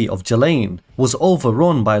city of General was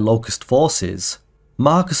overrun by Locust forces.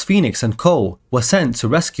 Marcus Fenix and co. were sent to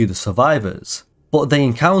rescue the survivors, but they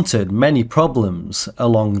encountered many problems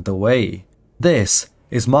along the way. This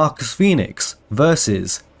is Marcus Fenix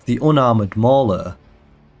versus the Unarmored Mauler.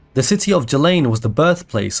 The city of General was the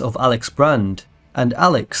birthplace of Alex Brand, and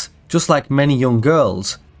Alex, just like many young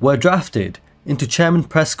girls, were drafted into Chairman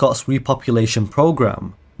Prescott's repopulation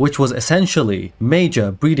program, which was essentially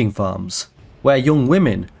major breeding farms, where young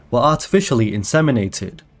women were artificially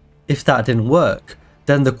inseminated. If that didn't work,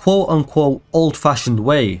 then the quote-unquote old-fashioned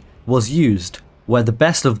way was used, where the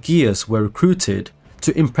best of gears were recruited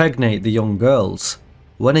to impregnate the young girls.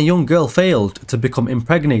 When a young girl failed to become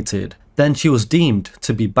impregnated, then she was deemed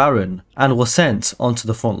to be barren and was sent onto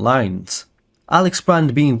the front lines. Alex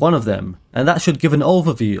Brand being one of them, and that should give an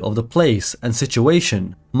overview of the place and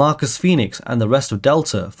situation Marcus Fenix and the rest of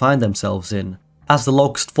Delta find themselves in, as the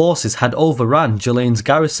Locust forces had overran Jelane's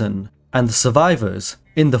garrison, and the survivors,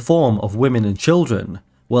 in the form of women and children,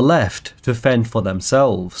 were left to fend for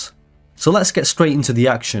themselves. So let's get straight into the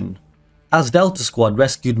action. As Delta Squad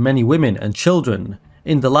rescued many women and children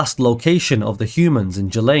in the last location of the humans in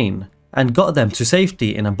Jelane, and got them to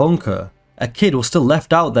safety in a bunker, a kid was still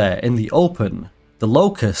left out there in the open. The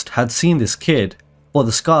Locust had seen this kid, but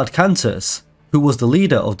the scarred Cantus, who was the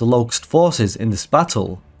leader of the Locust forces in this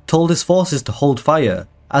battle, told his forces to hold fire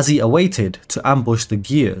as he awaited to ambush the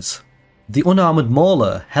gears. The unarmored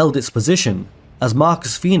Mauler held its position as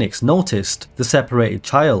Marcus Fenix noticed the separated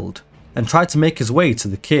child and tried to make his way to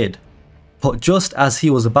the kid. But just as he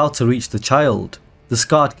was about to reach the child, the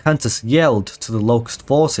scarred Cantus yelled to the Locust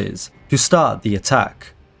forces to start the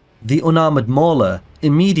attack. The unarmored Mauler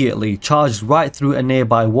immediately charged right through a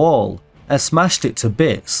nearby wall and smashed it to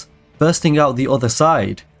bits, bursting out the other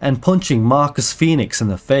side and punching Marcus Fenix in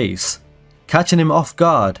the face, catching him off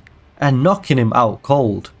guard and knocking him out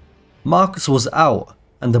cold. Marcus was out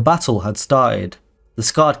and the battle had started. The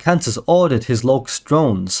scarred Cantus ordered his Locust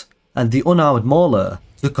drones and the unarmored Mauler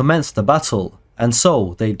to commence the battle, and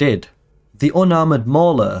so they did. The unarmored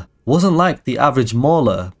Mauler wasn't like the average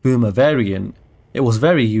Mauler boomer variant. It was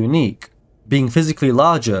very unique, being physically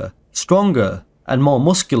larger, stronger, and more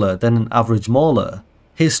muscular than an average Mauler.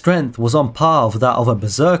 His strength was on par with that of a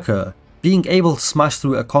berserker, being able to smash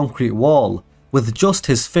through a concrete wall with just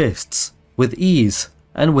his fists, with ease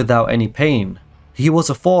and without any pain. He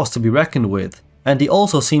was a force to be reckoned with, and he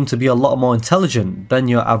also seemed to be a lot more intelligent than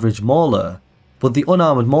your average Mauler. But the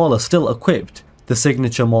unarmored Mauler still equipped the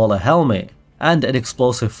signature Mauler helmet and an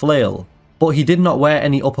explosive flail, but he did not wear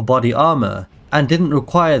any upper body armor and didn't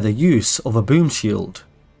require the use of a boom shield.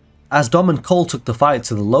 As Dom and Cole took the fight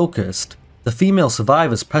to the Locust, the female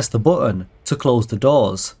survivors pressed the button to close the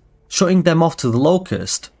doors, shutting them off to the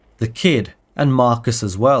Locust, the kid, and Marcus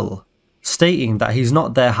as well, stating that he's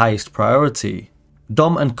not their highest priority.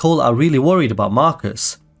 Dom and Cole are really worried about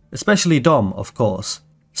Marcus, especially Dom of course,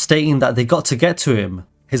 stating that they got to get to him,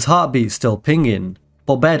 his heartbeat still pinging,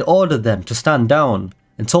 but Baird ordered them to stand down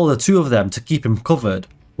and told the two of them to keep him covered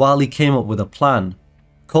while he came up with a plan.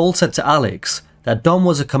 Cole said to Alex that Dom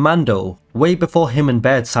was a commando way before him and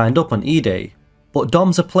Baird signed up on E-Day, but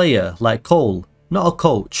Dom's a player like Cole, not a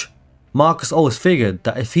coach. Marcus always figured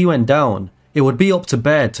that if he went down, it would be up to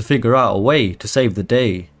Baird to figure out a way to save the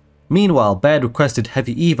day. Meanwhile, Baird requested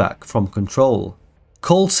heavy evac from Control.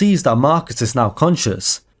 Cole sees that Marcus is now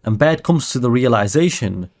conscious, and Baird comes to the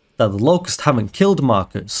realization that the Locust haven't killed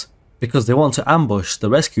Marcus because they want to ambush the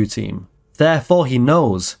rescue team. Therefore he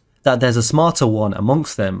knows that there's a smarter one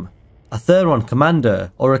amongst them, a Theron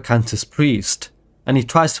commander or a Cantus priest, and he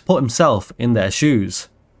tries to put himself in their shoes,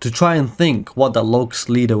 to try and think what that Locust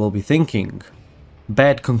leader will be thinking.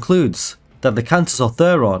 Baird concludes that the Cantus or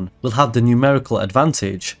Theron will have the numerical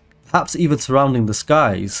advantage, perhaps even surrounding the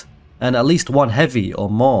skies, and at least one heavy or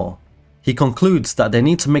more. He concludes that they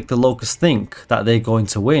need to make the Locust think that they're going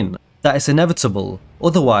to win, that it's inevitable,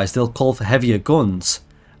 otherwise they'll call for heavier guns,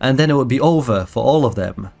 and then it would be over for all of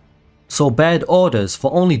them. So Baird orders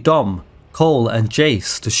for only Dom, Cole and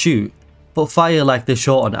Jace to shoot, but fire like they're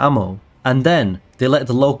short on ammo, and then they let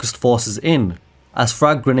the Locust forces in, as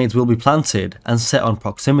frag grenades will be planted and set on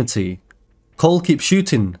proximity. Cole keeps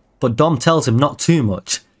shooting, but Dom tells him not too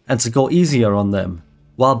much and to go easier on them,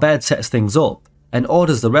 while Baird sets things up and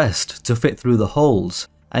orders the rest to fit through the holes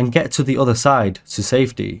and get to the other side to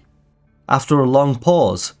safety. After a long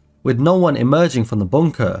pause, with no one emerging from the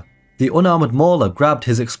bunker, the unarmored Mauler grabbed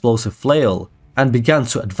his explosive flail and began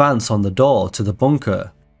to advance on the door to the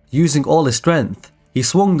bunker. Using all his strength, he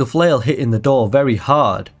swung the flail, hitting the door very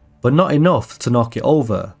hard, but not enough to knock it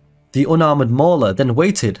over. The unarmored Mauler then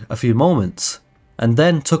waited a few moments, and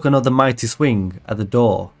then took another mighty swing at the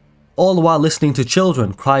door, all while listening to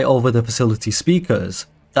children cry over the facility speakers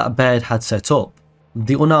that Baird had set up.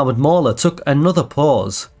 The unarmored Mauler took another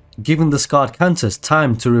pause, giving the scarred Cantus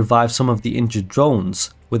time to revive some of the injured drones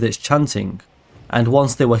with its chanting, and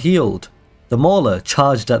once they were healed, the Mauler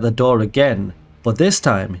charged at the door again, but this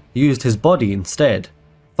time used his body instead,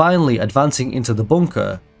 finally advancing into the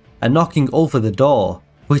bunker and knocking over the door,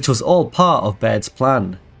 which was all part of Baird's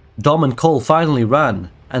plan. Dom and Cole finally ran,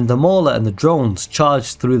 and the Mauler and the drones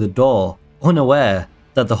charged through the door, unaware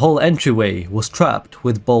that the whole entryway was trapped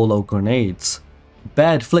with bolo grenades.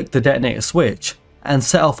 Baird flicked the detonator switch and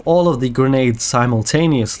set off all of the grenades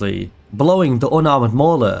simultaneously, blowing the unarmored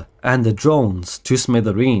Mauler and the drones to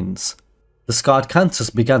smithereens. The scarred Cantus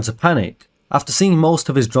began to panic after seeing most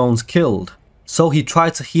of his drones killed, so he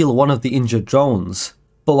tried to heal one of the injured drones,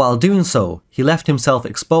 but while doing so, he left himself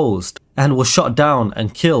exposed and was shot down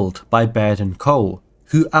and killed by Baird and Co,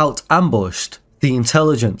 who out-ambushed the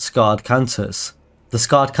intelligent scarred Cantus. The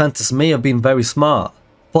scarred Cantus may have been very smart,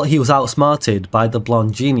 but he was outsmarted by the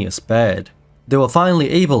blonde genius Baird. They were finally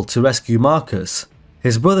able to rescue Marcus.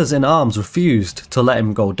 His brothers in arms refused to let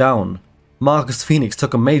him go down. Marcus Fenix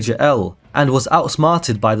took a major L and was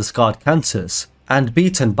outsmarted by the scarred Cantus and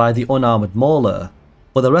beaten by the unarmored Mauler,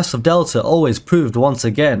 but the rest of Delta always proved once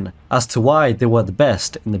again as to why they were the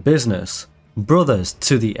best in the business. Brothers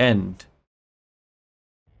to the end.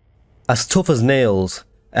 As tough as nails,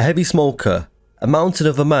 a heavy smoker, a mountain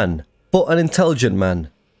of a man, but an intelligent man,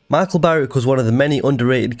 Michael Barrick was one of the many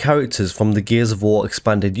underrated characters from the Gears of War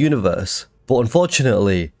expanded universe, but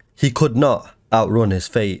unfortunately, he could not outrun his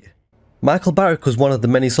fate. Michael Barrick was one of the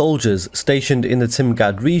many soldiers stationed in the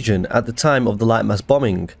Timgad region at the time of the Lightmass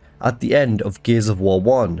bombing at the end of Gears of War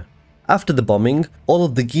 1. After the bombing, all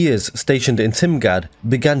of the Gears stationed in Timgad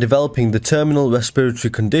began developing the terminal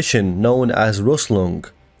respiratory condition known as Rustlung,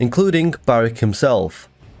 including Barrick himself.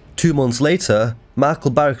 2 months later,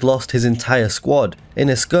 Michael Barrick lost his entire squad in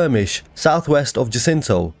a skirmish southwest of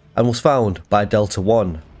Jacinto and was found by Delta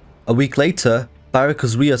 1. A week later, Barrick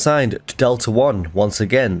was reassigned to Delta 1 once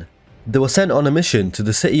again. They were sent on a mission to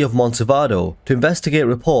the city of Montevado to investigate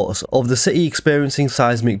reports of the city experiencing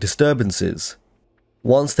seismic disturbances.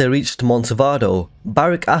 Once they reached Montevado,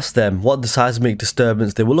 Barrick asked them what the seismic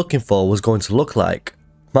disturbance they were looking for was going to look like.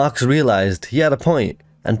 Marcus realised he had a point,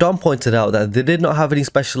 and Dom pointed out that they did not have any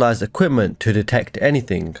specialised equipment to detect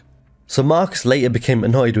anything. So Marcus later became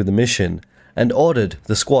annoyed with the mission, and ordered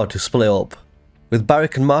the squad to split up, with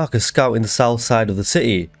Barrick and Marcus scouting the south side of the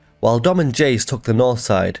city, while Dom and Jace took the north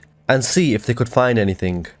side, and see if they could find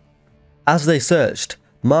anything. As they searched,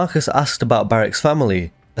 Marcus asked about Barrick's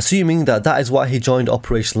family, assuming that that is why he joined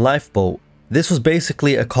Operation Lifeboat. This was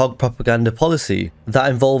basically a COG propaganda policy that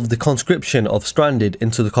involved the conscription of stranded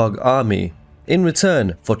into the COG army, in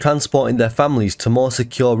return for transporting their families to more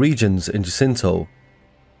secure regions in Jacinto.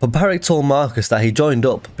 But Barrick told Marcus that he joined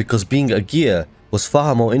up because being a gear was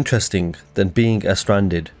far more interesting than being a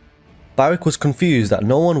stranded. Barrick was confused that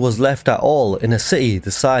no one was left at all in a city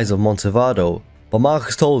the size of Montevado, but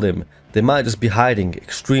Marcus told him they might just be hiding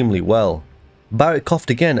extremely well. Barrick coughed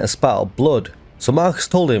again and spat out blood, so Marcus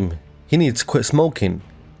told him he needed to quit smoking,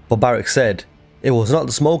 but Barrick said it was not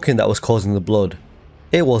the smoking that was causing the blood,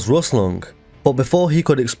 it was Russlung. But before he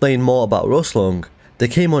could explain more about Russlung, they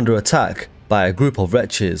came under attack by a group of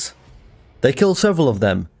wretches. They killed several of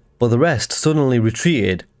them, but the rest suddenly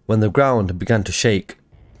retreated when the ground began to shake.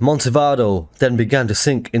 Montevado then began to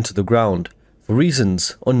sink into the ground for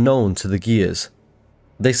reasons unknown to the gears.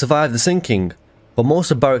 They survived the sinking, but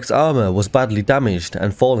most of Barrick's armour was badly damaged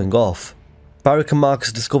and falling off. Barrick and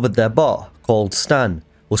Marcus discovered their bot, called Stan,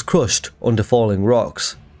 was crushed under falling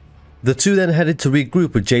rocks. The two then headed to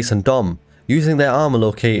regroup with Jace and Dom, using their armour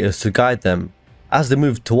locators to guide them. As they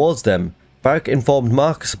moved towards them, Barrick informed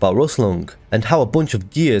Marcus about Russlung, and how a bunch of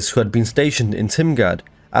gears who had been stationed in Timgad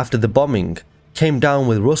after the bombing came down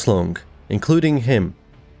with Russlung, including him.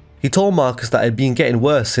 He told Marcus that it had been getting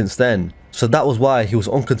worse since then, so that was why he was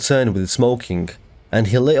unconcerned with smoking, and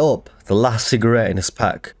he lit up the last cigarette in his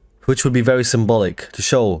pack, which would be very symbolic to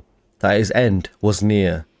show that his end was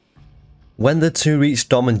near. When the two reached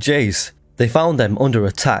Dom and Jace, they found them under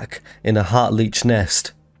attack in a heart leech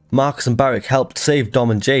nest. Marcus and Barrick helped save Dom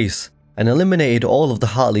and Jace and eliminated all of the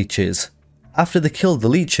heart leeches. After they killed the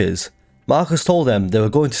leeches, Marcus told them they were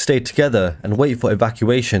going to stay together and wait for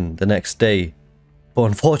evacuation the next day. But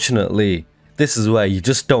unfortunately, this is where you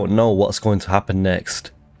just don't know what's going to happen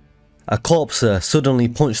next. A corpser suddenly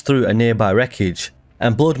punched through a nearby wreckage,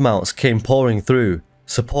 and blood mounts came pouring through,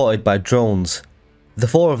 supported by drones. The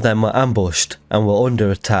four of them were ambushed and were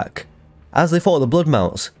under attack. As they fought the blood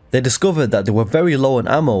mounts, they discovered that they were very low on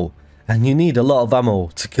ammo, and you need a lot of ammo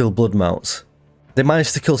to kill blood mounts. They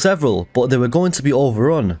managed to kill several, but they were going to be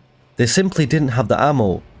overrun. They simply didn't have the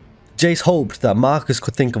ammo. Jace hoped that Marcus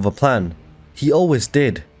could think of a plan. He always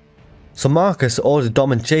did. So Marcus ordered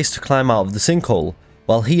Dom and Jace to climb out of the sinkhole,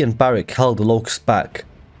 while he and Barrick held the Locust back.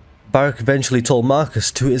 Barrick eventually told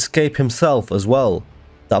Marcus to escape himself as well,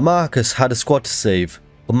 that Marcus had a squad to save,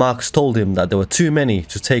 but Marcus told him that there were too many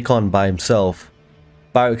to take on by himself.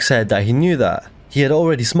 Barrick said that he knew that he had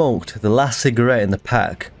already smoked the last cigarette in the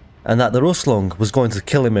pack, and that the Russlung was going to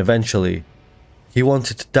kill him eventually. He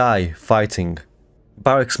wanted to die fighting.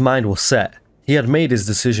 Barrick's mind was set. He had made his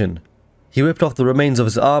decision. He ripped off the remains of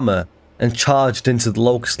his armour and charged into the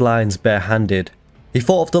Locust lines barehanded. He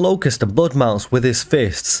fought off the Locust and blood mounts with his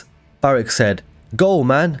fists. Barrick said, "Go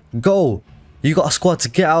man, go! You got a squad to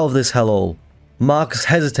get out of this hellhole." Marcus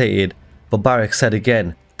hesitated, but Barrick said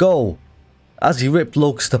again, "Go!" As he ripped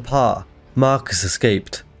Locust apart, Marcus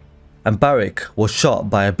escaped, and Barrick was shot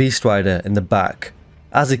by a beast rider in the back,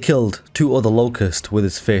 as he killed two other Locusts with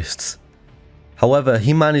his fists. However,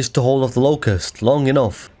 he managed to hold off the Locust long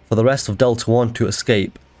enough for the rest of Delta 1 to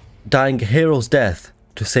escape, dying a hero's death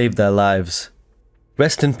to save their lives.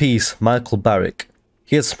 Rest in peace, Michael Barrick.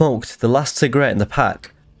 He had smoked the last cigarette in the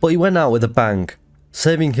pack, but he went out with a bang,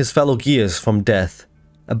 saving his fellow gears from death.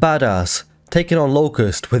 A badass, taking on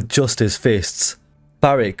Locust with just his fists.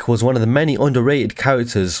 Barrick was one of the many underrated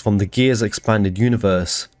characters from the Gears expanded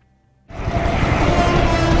universe.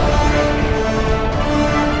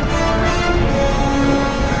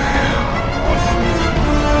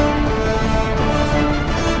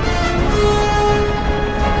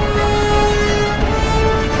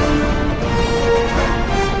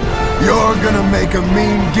 You're gonna make a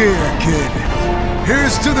mean gear, kid.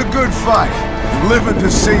 Here's to the good fight, and living to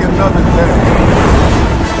see another day.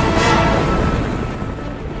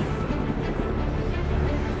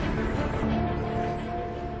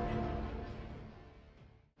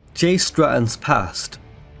 Jace Stratton's past.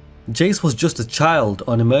 Jace was just a child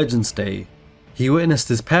on Emergence Day. He witnessed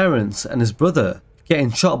his parents and his brother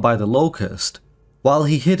getting shot by the Locust, while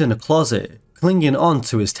he hid in a closet, clinging on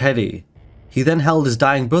to his teddy. He then held his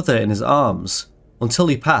dying brother in his arms, until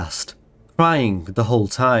he passed, crying the whole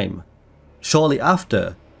time. Shortly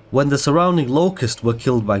after, when the surrounding locusts were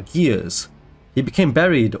killed by gears, he became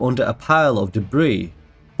buried under a pile of debris,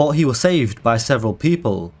 but he was saved by several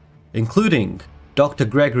people, including Dr.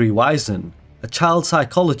 Gregory Wisen, a child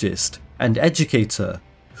psychologist and educator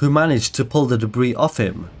who managed to pull the debris off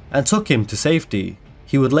him and took him to safety.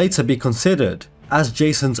 He would later be considered as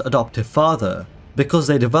Jason's adoptive father because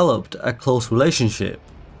they developed a close relationship,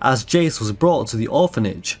 as Jace was brought to the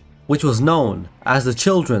orphanage, which was known as the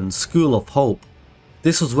Children's School of Hope.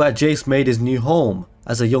 This was where Jace made his new home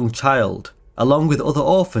as a young child, along with other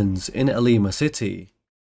orphans in Elima City.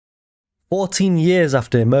 14 years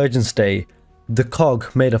after Emergence Day, the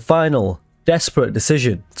COG made a final, desperate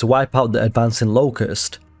decision to wipe out the advancing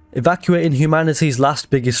Locust. Evacuating humanity's last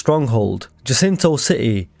biggest stronghold, Jacinto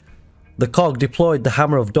City, the COG deployed the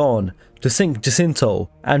Hammer of Dawn to sink Jacinto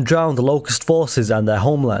and drown the Locust forces and their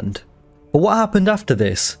homeland. But what happened after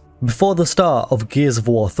this, before the start of Gears of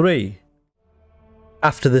War 3?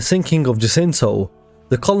 After the sinking of Jacinto,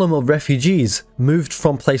 the column of refugees moved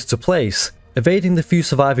from place to place, evading the few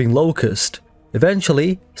surviving Locust,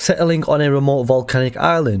 eventually settling on a remote volcanic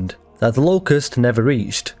island that the Locust never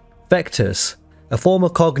reached, Vectus, a former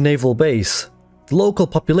COG naval base. The local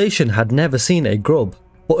population had never seen a grub,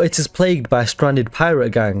 but it is plagued by stranded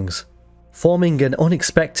pirate gangs. Forming an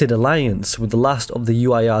unexpected alliance with the last of the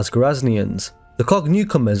UIR's Goraznians, the COG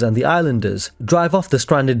newcomers and the islanders drive off the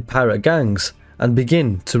stranded pirate gangs and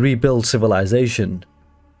begin to rebuild civilization.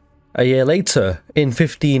 A year later, in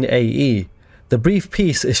 15 AE, the brief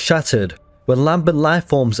peace is shattered when Lambent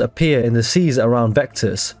lifeforms appear in the seas around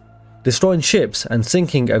Vectus, destroying ships and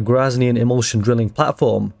sinking a Goraznian emulsion drilling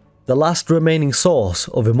platform, the last remaining source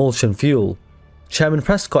of emulsion fuel. Chairman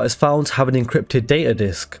Prescott is found to have an encrypted data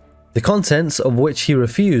disk, the contents of which he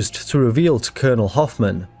refused to reveal to Colonel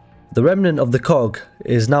Hoffman. The remnant of the COG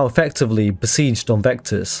is now effectively besieged on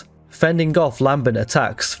Vectus, fending off Lambent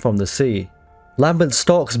attacks from the sea. Lambent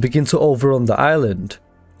stocks begin to overrun the island.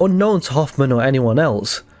 Unknown to Hoffman or anyone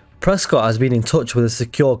else, Prescott has been in touch with a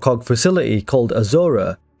secure COG facility called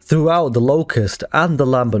Azura throughout the Locust and the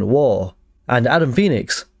Lambent War, and Adam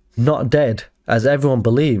Phoenix, not dead as everyone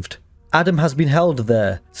believed. Adam has been held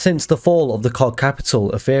there since the fall of the COG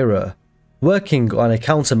capital, Ephyra, working on a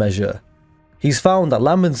countermeasure. He's found that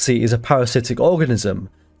lambency is a parasitic organism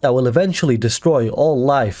that will eventually destroy all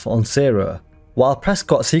life on Sera, while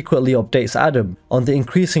Prescott secretly updates Adam on the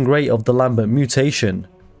increasing rate of the Lambent mutation.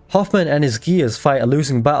 Hoffman and his gears fight a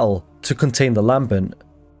losing battle to contain the Lambent.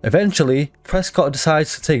 Eventually, Prescott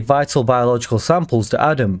decides to take vital biological samples to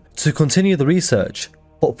Adam to continue the research,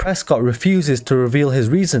 but Prescott refuses to reveal his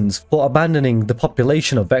reasons for abandoning the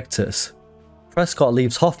population of Vectus. Prescott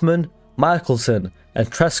leaves Hoffman, Michelson and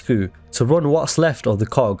Trescu to run what's left of the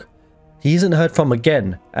COG. He isn't heard from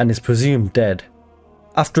again and is presumed dead.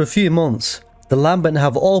 After a few months, the Lambent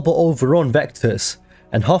have all but overrun Vectus,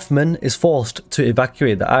 and Hoffman is forced to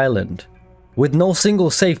evacuate the island. With no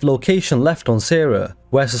single safe location left on Sera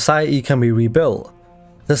where society can be rebuilt,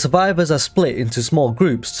 the survivors are split into small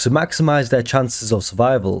groups to maximize their chances of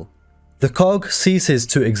survival. The COG ceases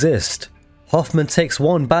to exist. Hoffman takes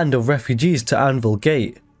one band of refugees to Anvil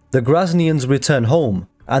Gate, the Goraznians return home,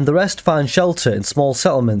 and the rest find shelter in small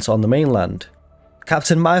settlements on the mainland.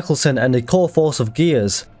 Captain Michelson and a core force of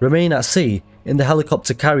gears remain at sea in the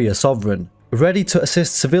helicopter carrier Sovereign, ready to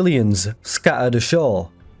assist civilians scattered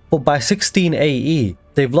ashore. But by 16 AE,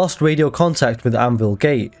 they've lost radio contact with Anvil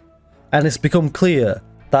Gate, and it's become clear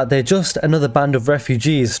that they're just another band of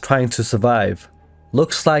refugees trying to survive.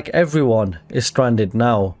 Looks like everyone is stranded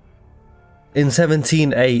now. In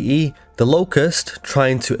 17 AE, the Locust,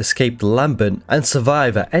 trying to escape the Lambent and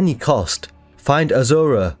survive at any cost, find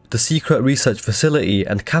Azura, the secret research facility,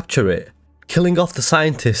 and capture it, killing off the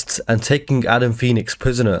scientists and taking Adam Phoenix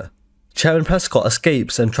prisoner. Chairman Prescott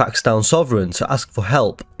escapes and tracks down Sovereign to ask for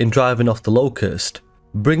help in driving off the Locust,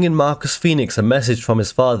 bringing Marcus Fenix a message from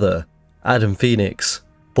his father, Adam Phoenix.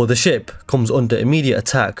 But the ship comes under immediate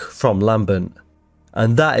attack from Lambent.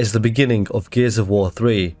 And that is the beginning of Gears of War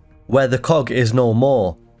 3, where the COG is no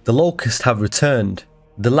more, the Locusts have returned,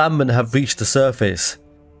 the Lambent have reached the surface.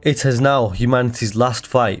 It is now humanity's last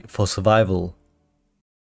fight for survival.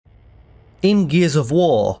 In Gears of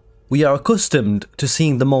War, we are accustomed to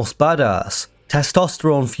seeing the most badass,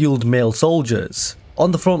 testosterone-fueled male soldiers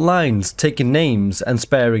on the front lines taking names and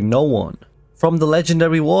sparing no one. From the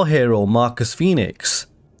legendary war hero Marcus Fenix,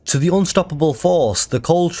 to the unstoppable force the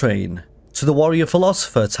Coltrane, to the warrior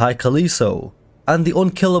philosopher Tai Kaliso, and the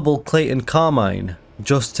unkillable Clayton Carmine,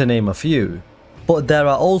 just to name a few. But there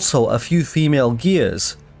are also a few female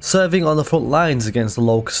gears serving on the front lines against the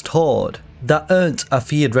Locust Horde, that earned a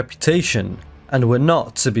feared reputation and were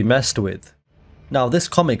not to be messed with. Now this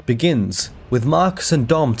comic begins with Marcus and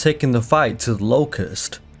Dom taking the fight to the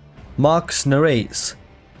Locust. Marcus narrates,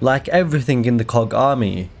 "Like everything in the COG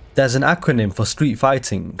army, there's an acronym for street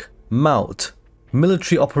fighting, MOUT,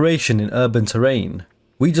 military operation in urban terrain.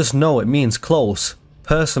 We just know it means close,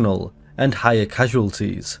 personal, and higher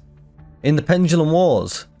casualties. In the Pendulum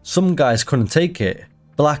Wars, some guys couldn't take it,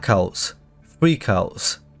 blackouts,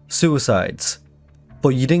 freakouts, suicides. But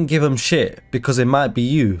you didn't give them shit because it might be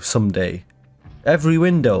you someday. Every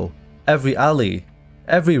window, every alley,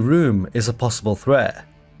 every room is a possible threat.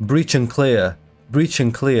 Breach and clear, breach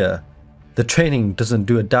and clear. The training doesn't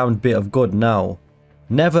do a damned bit of good now.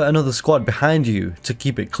 Never another squad behind you to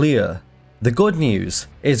keep it clear. The good news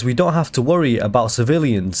is we don't have to worry about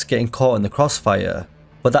civilians getting caught in the crossfire,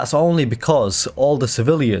 but that's only because all the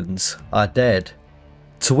civilians are dead.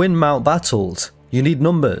 To win mount battles, you need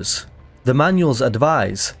numbers. The manuals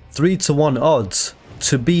advise 3-to-1 odds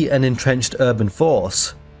to be an entrenched urban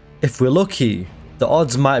force. If we're lucky, the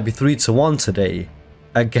odds might be 3-to-1 today,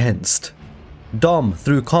 against." Dom,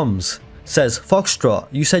 through comms, says, "Foxtrot,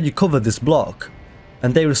 you said you covered this block."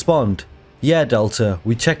 And they respond, "Yeah Delta,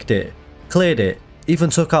 we checked it, cleared it, even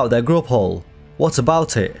took out their grub hole. What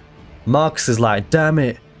about it?" Marcus is like, "Damn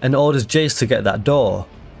it," and orders Jace to get that door.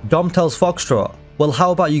 Dom tells Foxtrot, "Well,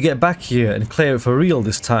 how about you get back here and clear it for real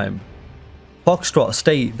this time?" Foxtrot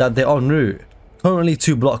state that they're en route, currently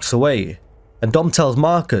 2 blocks away, and Dom tells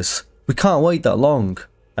Marcus, "We can't wait that long,"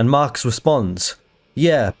 and Marcus responds,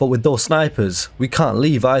 "Yeah, but with those snipers, we can't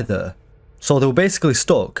leave either." So they were basically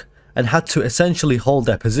stuck and had to essentially hold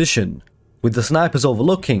their position. With the snipers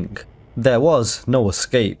overlooking, there was no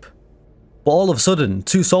escape. But all of a sudden,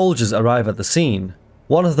 2 soldiers arrive at the scene.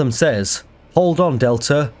 One of them says, "Hold on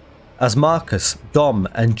Delta," as Marcus, Dom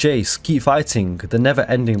and Jace keep fighting the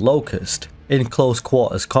never-ending Locust in close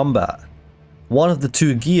quarters combat. One of the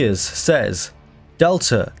 2 gears says,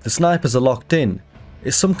 "Delta, the snipers are locked in.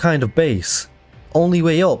 It's some kind of base. Only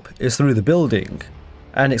way up is through the building,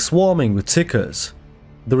 and it's swarming with tickers."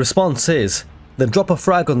 The response is, "Then drop a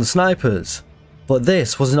frag on the snipers." But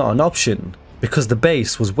this was not an option, because the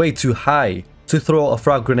base was way too high to throw a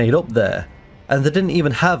frag grenade up there, and they didn't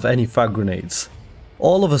even have any frag grenades.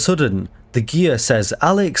 All of a sudden, the gear says,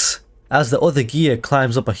 "Alex," as the other gear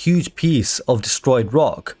climbs up a huge piece of destroyed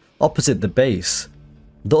rock opposite the base.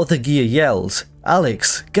 The other gear yells,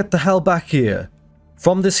 "Alex, get the hell back here."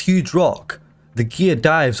 From this huge rock, the gear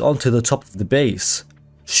dives onto the top of the base,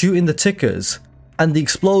 shooting the tickers, and the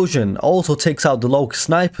explosion also takes out the Locust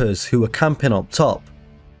snipers who were camping up top.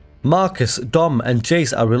 Marcus, Dom and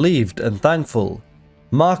Jace are relieved and thankful.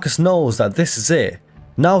 Marcus knows that this is it.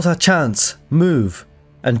 Now's our chance, move,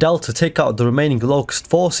 and Delta take out the remaining Locust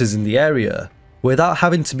forces in the area, without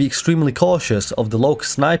having to be extremely cautious of the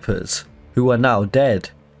Locust snipers, who are now dead.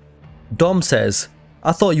 Dom says,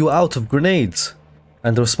 "I thought you were out of grenades,"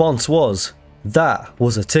 and the response was, "That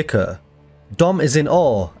was a ticker." Dom is in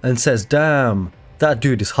awe and says, "Damn, that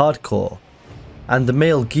dude is hardcore." And the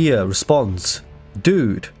male gear responds,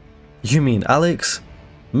 "Dude, you mean Alex?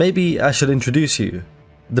 Maybe I should introduce you."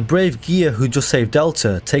 The brave gear who just saved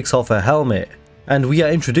Delta takes off her helmet, and we are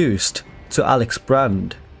introduced to Alex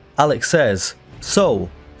Brand. Alex says, "So,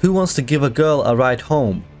 who wants to give a girl a ride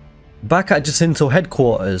home?" Back at Jacinto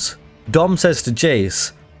headquarters, Dom says to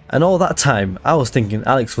Jace, "And all that time I was thinking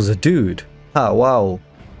Alex was a dude. Ah wow."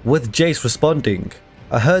 With Jace responding,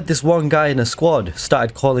 "I heard this one guy in a squad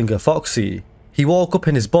started calling her Foxy. He woke up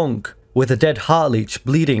in his bunk with a dead heart leech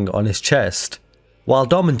bleeding on his chest." While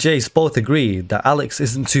Dom and Jace both agree that Alex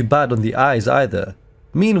isn't too bad on the eyes either.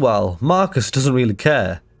 Meanwhile, Marcus doesn't really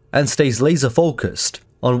care and stays laser focused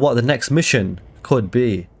on what the next mission could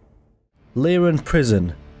be. Learan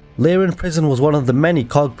Prison. Learan Prison was one of the many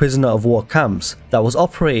COG prisoner of war camps that was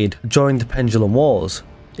operated during the Pendulum Wars.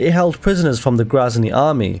 It held prisoners from the Grazni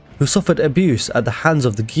army who suffered abuse at the hands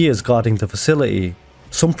of the gears guarding the facility.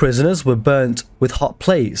 Some prisoners were burnt with hot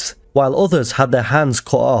plates, while others had their hands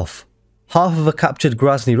cut off. Half of a captured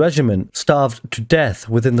Grazni regiment starved to death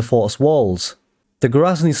within the fort's walls. The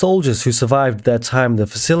Grazni soldiers who survived their time in the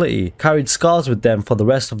facility carried scars with them for the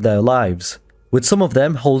rest of their lives, with some of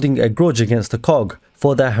them holding a grudge against the COG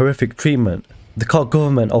for their horrific treatment. The COG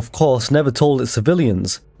government of course never told its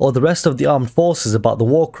civilians or the rest of the armed forces about the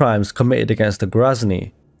war crimes committed against the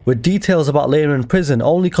Grazni, with details about Learan Prison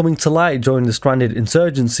only coming to light during the stranded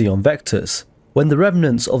insurgency on Vectus, when the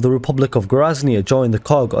remnants of the Republic of Graznia joined the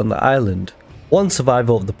COG on the island. One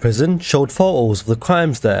survivor of the prison showed photos of the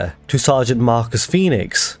crimes there to Sergeant Marcus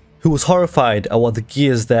Fenix, who was horrified at what the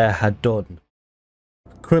gears there had done.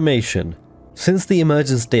 Cremation. Since the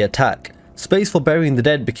Emergence Day attack, Space for burying the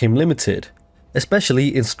dead became limited,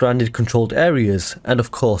 especially in stranded controlled areas and of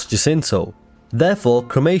course Jacinto. Therefore,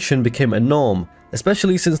 cremation became a norm,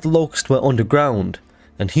 especially since the locusts were underground,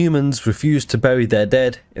 and humans refused to bury their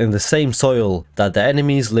dead in the same soil that their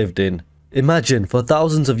enemies lived in. Imagine, for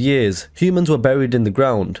thousands of years, humans were buried in the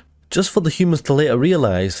ground, just for the humans to later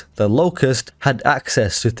realise that locusts had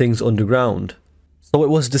access to things underground. So it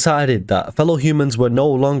was decided that fellow humans were no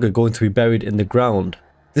longer going to be buried in the ground.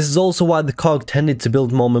 This is also why the COG tended to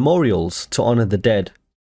build more memorials to honour the dead.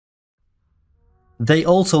 They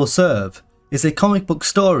Also Serve is a comic book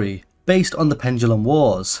story based on the Pendulum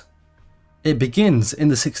Wars. It begins in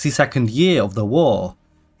the 62nd year of the war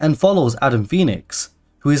and follows Adam Fenix,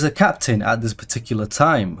 who is a captain at this particular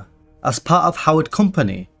time, as part of Howard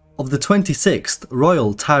Company of the 26th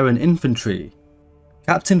Royal Tyrant Infantry.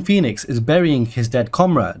 Captain Fenix is burying his dead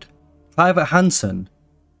comrade, Private Hansen,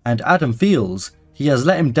 and Adam feels he has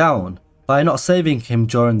let him down by not saving him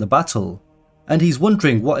during the battle, and he's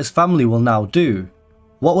wondering what his family will now do.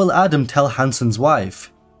 What will Adam tell Hansen's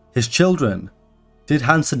wife? His children? Did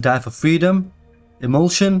Hansen die for freedom?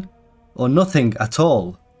 Emulsion? Or nothing at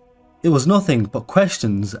all? It was nothing but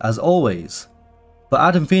questions as always. But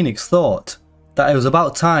Adam Fenix thought that it was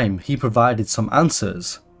about time he provided some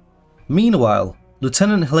answers. Meanwhile,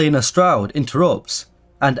 Lieutenant Helena Stroud interrupts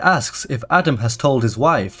and asks if Adam has told his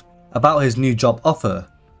wife about his new job offer,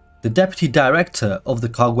 the Deputy Director of the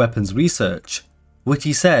COG Weapons Research, which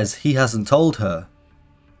he says he hasn't told her.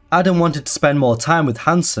 Adam wanted to spend more time with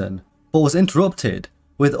Hansen, but was interrupted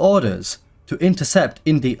with orders to intercept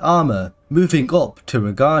Indy armor moving up to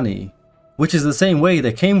Regani, which is the same way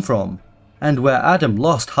they came from, and where Adam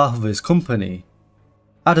lost half of his company.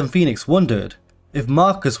 Adam Fenix wondered if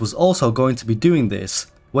Marcus was also going to be doing this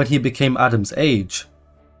when he became Adam's age.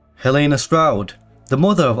 Helena Stroud, the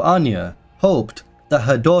mother of Anya, hoped that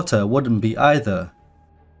her daughter wouldn't be either.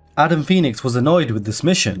 Adam Fenix was annoyed with this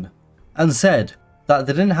mission and said that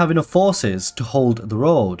they didn't have enough forces to hold the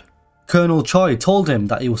road. Colonel Choi told him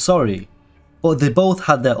that he was sorry, but they both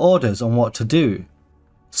had their orders on what to do.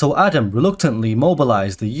 So Adam reluctantly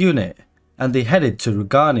mobilized the unit and they headed to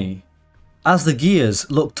Regani. As the gears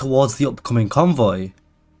looked towards the upcoming convoy,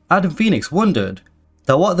 Adam Fenix wondered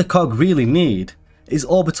that what the COG really need is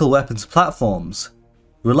orbital weapons platforms,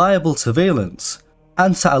 reliable surveillance,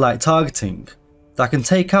 and satellite targeting that can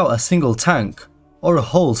take out a single tank or a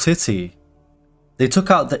whole city. They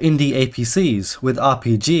took out the Indy APCs with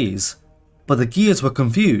RPGs, but the gears were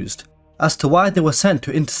confused as to why they were sent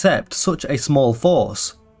to intercept such a small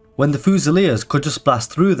force when the Fusiliers could just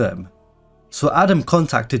blast through them. So Adam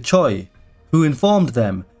contacted Choi, who informed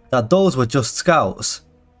them that those were just scouts,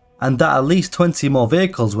 and that at least 20 more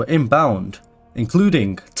vehicles were inbound,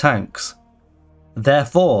 including tanks.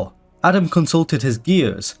 Therefore, Adam consulted his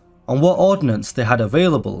gears on what ordnance they had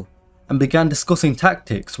available and began discussing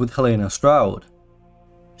tactics with Helena Stroud.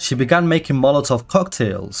 She began making Molotov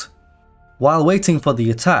cocktails. While waiting for the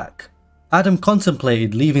attack, Adam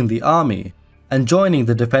contemplated leaving the army and joining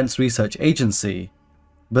the Defense Research Agency,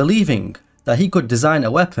 believing that he could design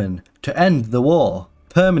a weapon to end the war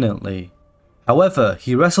permanently. However,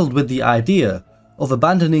 he wrestled with the idea of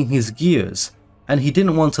abandoning his gears, and he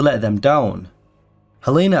didn't want to let them down.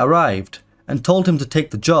 Helena arrived and told him to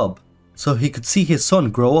take the job so he could see his son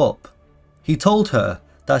grow up. He told her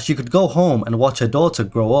that she could go home and watch her daughter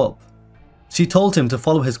grow up. She told him to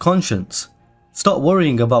follow his conscience, stop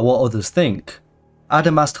worrying about what others think.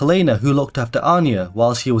 Adam asked Helena who looked after Anya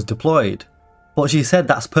while she was deployed, but she said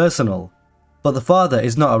that's personal, but the father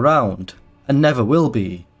is not around, and never will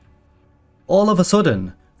be. All of a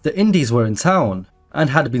sudden, the Indies were in town, and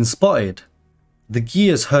had been spotted. The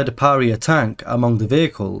gears heard a Paria tank among the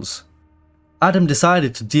vehicles. Adam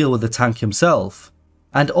decided to deal with the tank himself,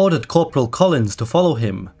 and ordered Corporal Collins to follow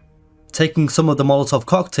him, taking some of the Molotov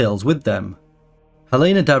cocktails with them.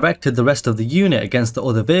 Helena directed the rest of the unit against the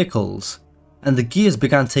other vehicles, and the gears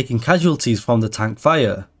began taking casualties from the tank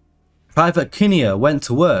fire. Private Kinnear went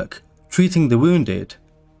to work, treating the wounded,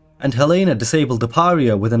 and Helena disabled the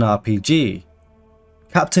Paria with an RPG.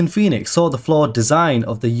 Captain Fenix saw the flawed design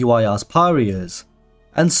of the UIR's Parias,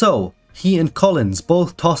 and so he and Collins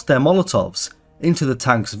both tossed their Molotovs into the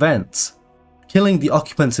tank's vents, killing the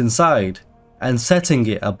occupants inside and setting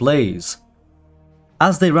it ablaze.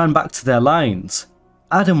 As they ran back to their lines,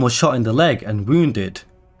 Adam was shot in the leg and wounded.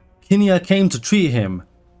 Kinnear came to treat him,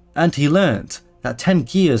 and he learnt that 10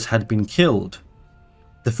 gears had been killed.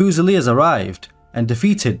 The Fusiliers arrived and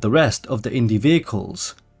defeated the rest of the Indy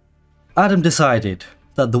vehicles. Adam decided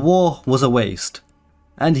that the war was a waste,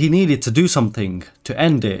 and he needed to do something to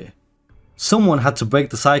end it. Someone had to break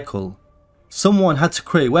the cycle. Someone had to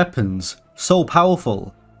create weapons so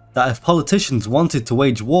powerful that if politicians wanted to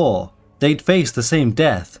wage war, they'd face the same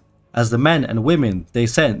death as the men and women they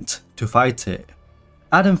sent to fight it.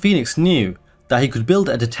 Adam Fenix knew that he could build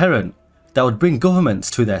a deterrent that would bring governments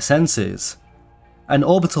to their senses, an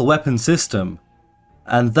orbital weapon system,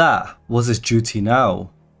 and that was his duty now.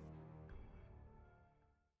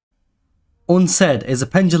 Unsaid is a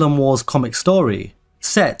Pendulum Wars comic story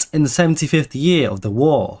set in the 75th year of the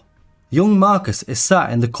war. Young Marcus is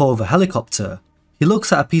sat in the core of a helicopter. He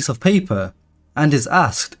looks at a piece of paper and is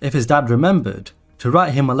asked if his dad remembered to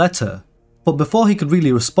write him a letter, but before he could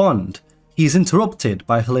really respond, he is interrupted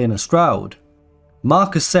by Helena Stroud.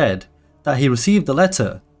 Marcus said that he received the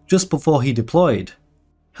letter just before he deployed.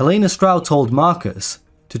 Helena Stroud told Marcus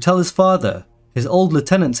to tell his father his old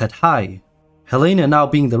lieutenant said hi, Helena now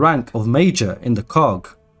being the rank of Major in the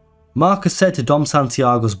COG. Marcus said to Dom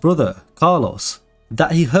Santiago's brother, Carlos,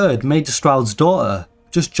 that he heard Major Stroud's daughter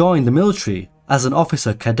just joined the military as an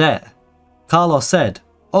officer cadet. Carlos said,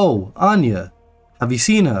 "Oh, Anya, have you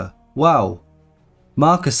seen her? Wow."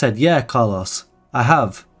 Marcus said, "Yeah, Carlos, I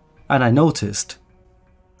have, and I noticed."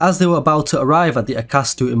 As they were about to arrive at the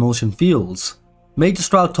Akastu Emulsion Fields, Major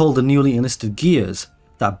Stroud told the newly enlisted Gears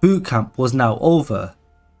that boot camp was now over.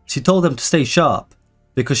 She told them to stay sharp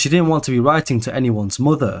because she didn't want to be writing to anyone's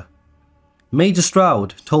mother. Major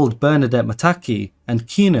Stroud told Bernadette Mataki and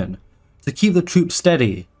Keenan to keep the troops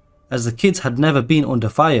steady, as the kids had never been under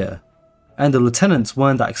fire, and the lieutenants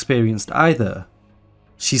weren't that experienced either.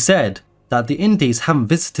 She said that the Indies haven't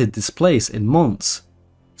visited this place in months,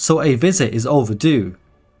 so a visit is overdue.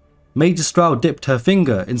 Major Stroud dipped her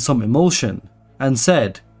finger in some emulsion and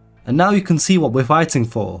said, "And now you can see what we're fighting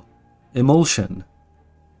for, emulsion."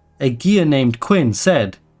 A Gear named Quinn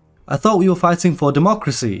said, "I thought we were fighting for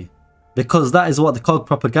democracy, because that is what the COG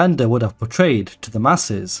propaganda would have portrayed to the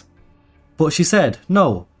masses." But she said,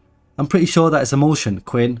 "No, I'm pretty sure that it's emulsion,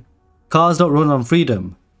 Quinn. Cars don't run on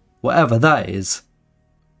freedom, whatever that is."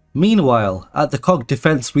 Meanwhile, at the COG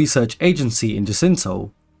Defense Research Agency in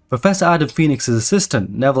Jacinto, Professor Adam Fenix's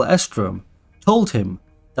assistant Neville Estrom told him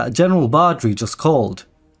that General Bardry just called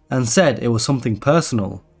and said it was something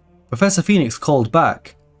personal. Professor Fenix called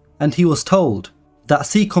back and he was told that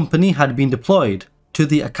C Company had been deployed to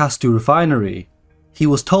the Akastu refinery. He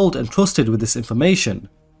was told and trusted with this information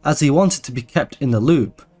as he wanted to be kept in the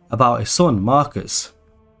loop about his son Marcus.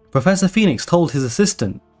 Professor Fenix told his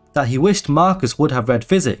assistant that he wished Marcus would have read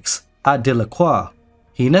physics at Delacroix.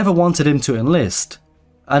 He never wanted him to enlist,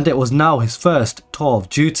 and it was now his first tour of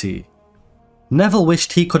duty. Neville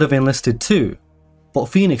wished he could have enlisted too, but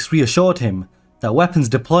Fenix reassured him that weapons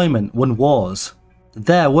deployment won wars.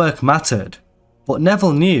 Their work mattered, but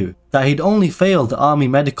Neville knew that he'd only failed the army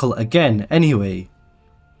medical again anyway.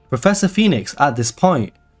 Professor Fenix at this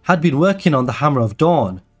point had been working on the Hammer of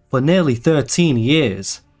Dawn for nearly 13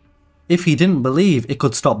 years. If he didn't believe it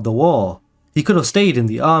could stop the war, he could have stayed in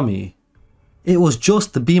the army. It was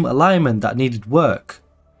just the beam alignment that needed work.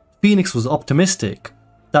 Fenix was optimistic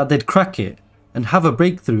that they'd crack it and have a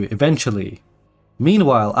breakthrough eventually.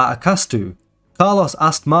 Meanwhile at Akastu, Carlos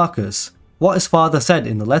asked Marcus what his father said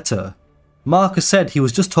in the letter. Marcus said he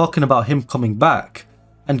was just talking about him coming back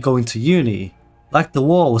and going to uni, like the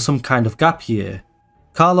war was some kind of gap year.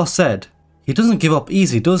 Carlos said, "He doesn't give up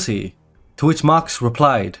easy, does he?" To which Marcus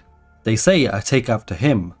replied, "They say I take after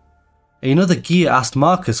him." Another Gear asked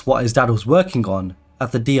Marcus what his dad was working on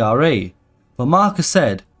at the DRA, but Marcus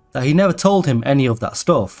said that he never told him any of that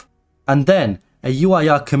stuff. And then a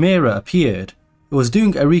UIR Chimera appeared. It was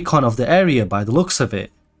doing a recon of the area by the looks of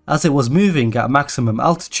it, as it was moving at maximum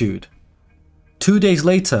altitude. 2 days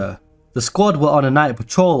later, the squad were on a night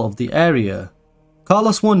patrol of the area.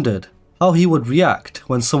 Carlos wondered how he would react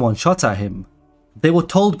when someone shot at him. They were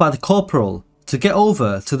told by the corporal to get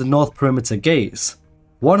over to the north perimeter gates.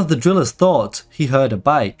 One of the drillers thought he heard a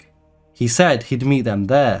bike. He said he'd meet them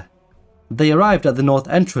there. They arrived at the north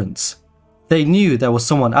entrance. They knew there was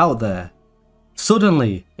someone out there.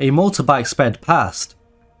 Suddenly, a motorbike sped past,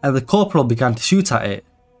 and the corporal began to shoot at it.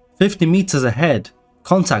 50 meters ahead,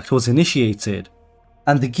 contact was initiated,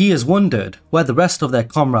 and the Gears wondered where the rest of their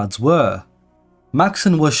comrades were.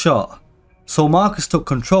 Maxon was shot, so Marcus took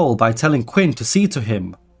control by telling Quinn to see to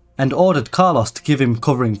him, and ordered Carlos to give him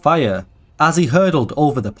covering fire as he hurdled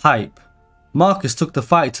over the pipe. Marcus took the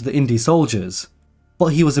fight to the Indie soldiers,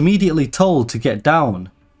 but he was immediately told to get down,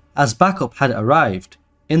 as backup had arrived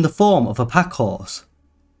in the form of a pack horse.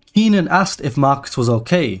 Keenan asked if Marcus was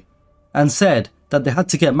okay, and said that they had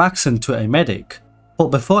to get Maxon to a medic, but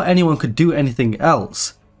before anyone could do anything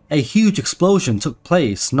else, a huge explosion took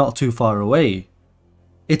place not too far away.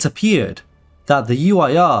 It appeared that the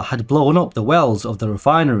UIR had blown up the wells of the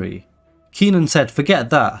refinery. Keenan said forget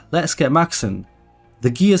that, let's get Maxon. The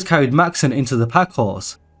gears carried Maxon into the pack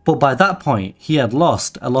horse, but by that point he had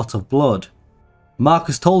lost a lot of blood.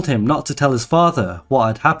 Marcus told him not to tell his father what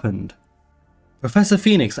had happened. Professor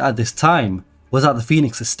Fenix at this time was at the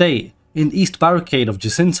Phoenix estate in East Barricade of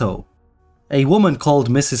Jacinto. A woman called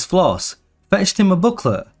Mrs. Floss fetched him a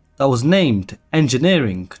booklet that was named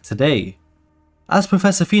Engineering Today. As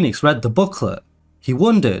Professor Fenix read the booklet, he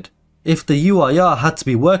wondered if the UIR had to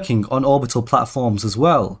be working on orbital platforms as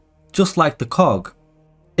well, just like the COG.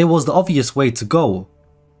 It was the obvious way to go.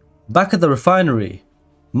 Back at the refinery,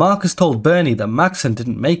 Marcus told Bernie that Maxon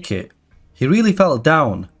didn't make it. He really felt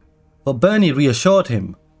down, but Bernie reassured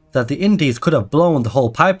him that the Indies could have blown the whole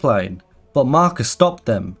pipeline, but Marcus stopped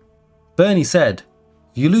them. Bernie said,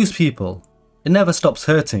 "You lose people, it never stops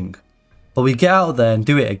hurting, but we get out there and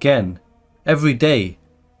do it again, every day,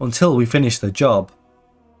 until we finish the job."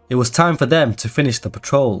 It was time for them to finish the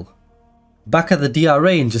patrol. Back at the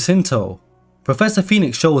DRA in Jacinto, Professor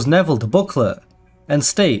Fenix shows Neville the booklet and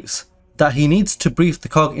states that he needs to brief the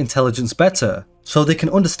COG intelligence better so they can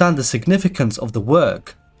understand the significance of the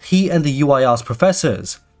work he and the UIR's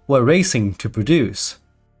professors were racing to produce.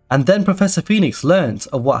 And then Professor Fenix learnt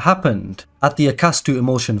of what happened at the Akastu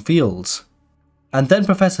Emotion Fields. And then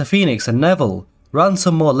Professor Fenix and Neville ran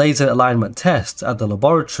some more laser alignment tests at the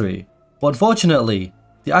laboratory, but unfortunately,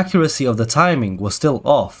 the accuracy of the timing was still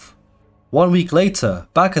off. 1 week later,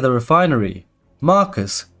 back at the refinery,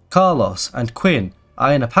 Marcus, Carlos and Quinn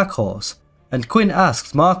are in a pack horse, and Quinn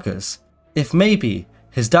asks Marcus if maybe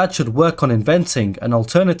his dad should work on inventing an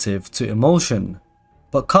alternative to emotion.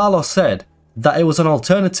 But Carlos said that it was an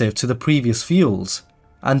alternative to the previous fuels,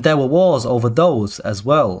 and there were wars over those as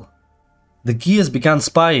well. The gears began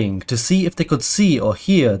spying to see if they could see or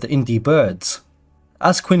hear the indie birds.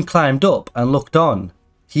 As Quinn climbed up and looked on,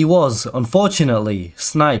 he was, unfortunately,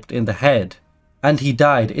 sniped in the head, and he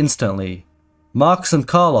died instantly. Marcus and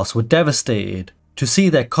Carlos were devastated to see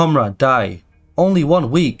their comrade die, only 1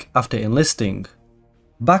 week after enlisting.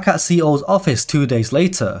 Back at CO's office 2 days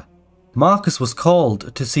later, Marcus was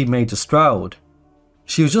called to see Major Stroud.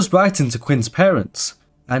 She was just writing to Quinn's parents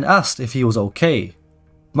and asked if he was okay.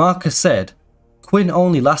 Marcus said, "Quinn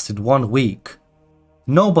only lasted 1 week.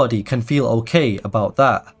 Nobody can feel okay about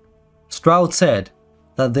that." Stroud said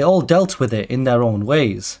that they all dealt with it in their own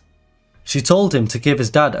ways. She told him to give his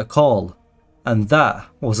dad a call, and that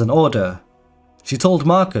was an order. She told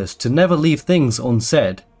Marcus to never leave things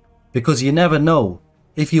unsaid, because you never know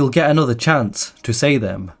if you'll get another chance to say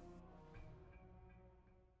them.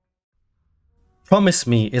 Promise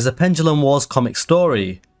Me is a Pendulum Wars comic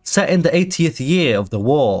story set in the 80th year of the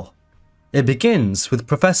war. It begins with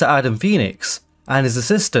Professor Adam Fenix and his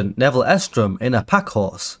assistant Neville Estrom in a pack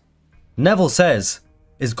horse. Neville says,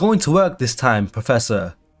 "It's going to work this time,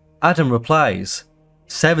 Professor." Adam replies,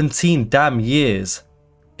 17 damn years.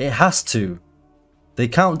 It has to. They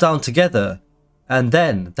count down together, and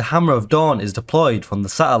then the Hammer of Dawn is deployed from the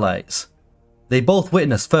satellites. They both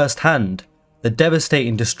witness firsthand the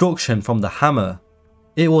devastating destruction from the hammer.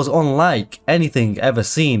 It was unlike anything ever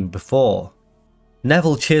seen before.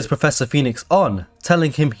 Neville cheers Professor Fenix on,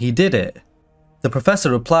 telling him he did it. The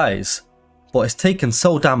professor replies, "But it's taken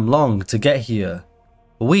so damn long to get here."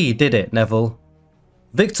 "We did it, Neville."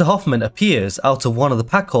 Victor Hoffman appears out of one of the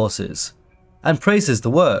pack horses and praises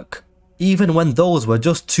the work, even when those were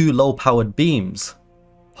just 2 low-powered beams.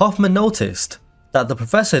 Hoffman noticed that the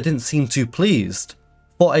professor didn't seem too pleased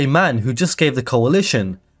for a man who just gave the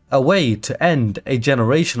coalition a way to end a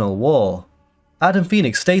generational war. Adam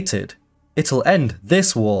Fenix stated, "It'll end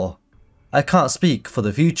this war. I can't speak for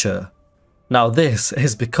the future." Now this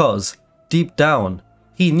is because, deep down,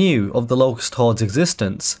 he knew of the Locust Horde's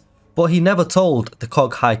existence, but he never told the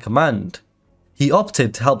COG High Command. He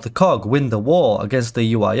opted to help the COG win the war against the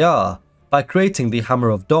UIR by creating the Hammer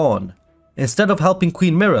of Dawn, instead of helping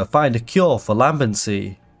Queen Myrrah find a cure for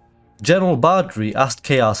lambency. General Bardry asked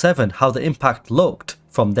KR7 how the impact looked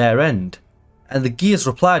from their end, and the Gears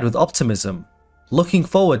replied with optimism, looking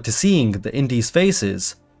forward to seeing the Indies'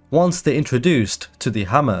 faces once they're introduced to the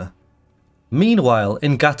hammer. Meanwhile,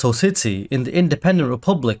 in Gato City in the Independent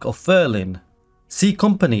Republic of Furlin, C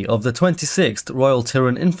Company of the 26th Royal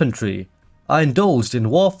Terran Infantry are indulged in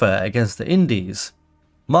warfare against the Indies.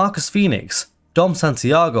 Marcus Fenix, Dom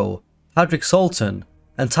Santiago, Hadrick Sultan,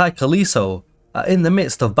 and Tai Kaliso are in the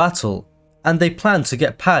midst of battle, and they plan to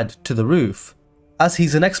get Pad to the roof, as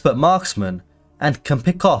he's an expert marksman and can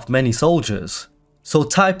pick off many soldiers. So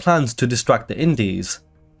Tai plans to distract the Indies,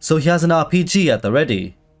 so he has an RPG at the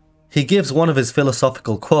ready. He gives one of his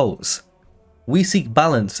philosophical quotes, "We seek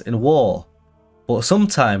balance in war, but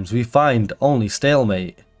sometimes we find only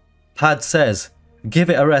stalemate." Pad says, "Give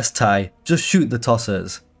it a rest, Tai, just shoot the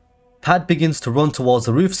tossers." Pad begins to run towards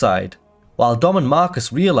the roof side, while Dom and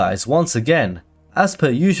Marcus realise once again, as per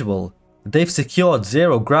usual, they've secured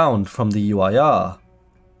zero ground from the UIR.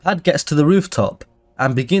 Pad gets to the rooftop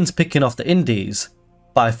and begins picking off the Indies,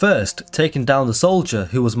 by first taking down the soldier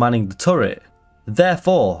who was manning the turret.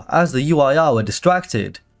 Therefore, as the UIR were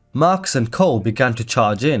distracted, Marcus and Cole began to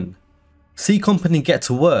charge in. C Company get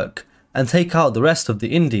to work and take out the rest of the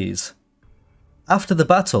Indies. After the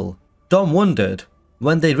battle, Dom wondered,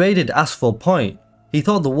 when they raided Asphalt Point, he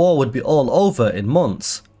thought the war would be all over in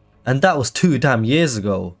months, and that was 2 damn years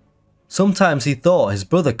ago. Sometimes he thought his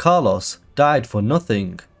brother Carlos died for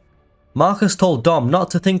nothing. Marcus told Dom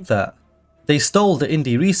not to think that. They stole the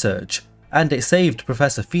Indy research, and it saved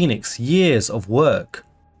Professor Fenix years of work.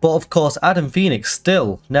 But of course Adam Fenix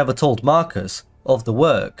still never told Marcus of the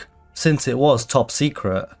work, since it was top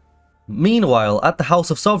secret. Meanwhile, at the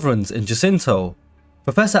House of Sovereigns in Jacinto,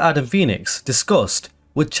 Professor Adam Fenix discussed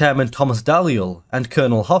with Chairman Thomas Daliel and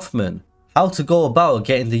Colonel Hoffman how to go about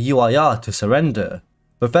getting the UIR to surrender.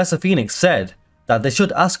 Professor Fenix said that they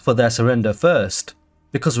should ask for their surrender first,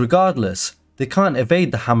 because regardless, they can't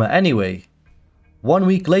evade the hammer anyway. 1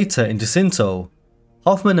 week later in Jacinto,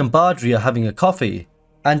 Hoffman and Bardry are having a coffee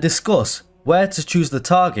and discuss where to choose the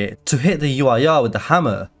target to hit the UIR with the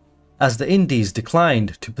hammer, as the Indies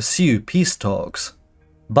declined to pursue peace talks.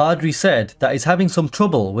 Bardry said that he's having some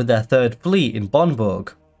trouble with their 3rd Fleet in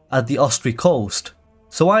Bonburg, at the Austri coast,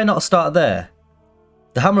 so why not start there?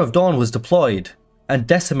 The Hammer of Dawn was deployed and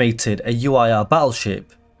decimated a UIR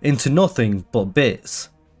battleship into nothing but bits,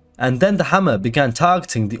 and then the hammer began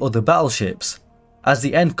targeting the other battleships, as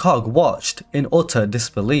the NCOG watched in utter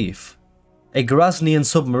disbelief. A Grasnian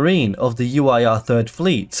submarine of the UIR 3rd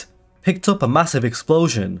Fleet picked up a massive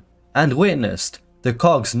explosion and witnessed the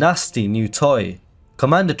COG's nasty new toy.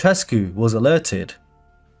 Commander Trescu was alerted.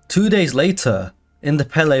 2 days later, in the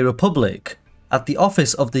Pele Republic, at the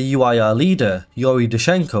office of the UIR leader Yuri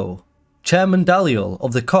Dushenko, Chairman Daliel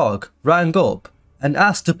of the COG rang up and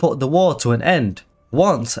asked to put the war to an end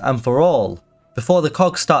once and for all before the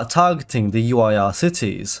COG start targeting the UIR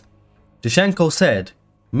cities. Dushenko said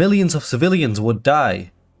millions of civilians would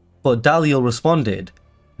die, but Daliel responded,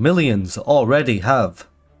 millions already have.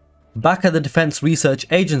 Back at the Defense Research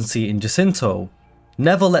Agency in Jacinto,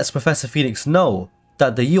 Neville lets Professor Fenix know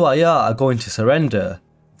that the UIR are going to surrender.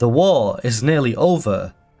 The war is nearly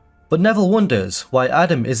over, but Neville wonders why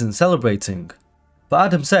Adam isn't celebrating. But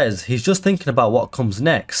Adam says he's just thinking about what comes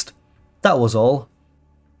next. That was all.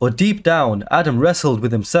 But deep down, Adam wrestled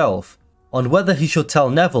with himself on whether he should tell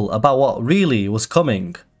Neville about what really was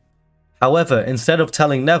coming. However, instead of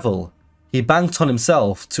telling Neville, he banked on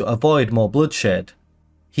himself to avoid more bloodshed.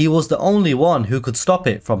 He was the only one who could stop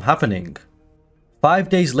it from happening. 5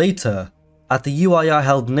 days later, at the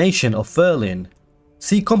UIR-held nation of Furlin,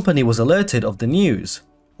 C Company was alerted of the news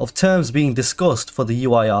of terms being discussed for the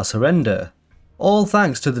UIR surrender, all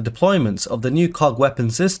thanks to the deployments of the new COG weapon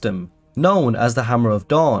system known as the Hammer of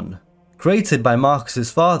Dawn, created by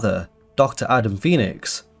Marcus's father, Dr. Adam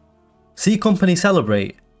Fenix. C Company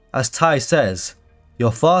celebrate as Tai says,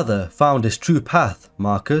 "Your father found his true path,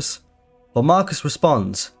 Marcus." But Marcus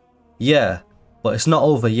responds, "Yeah, but it's not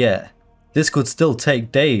over yet. This could still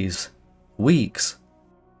take days, weeks."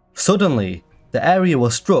 Suddenly, the area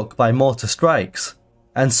was struck by mortar strikes,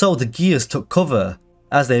 and so the Gears took cover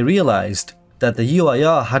as they realised that the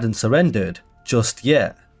UIR hadn't surrendered just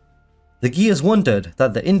yet. The Gears wondered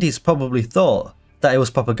that the Indies probably thought that it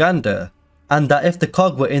was propaganda, and that if the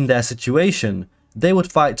COG were in their situation, they would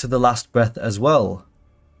fight to the last breath as well.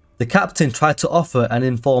 The captain tried to offer an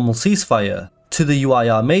informal ceasefire to the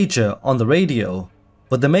UIR major on the radio,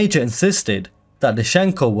 but the major insisted that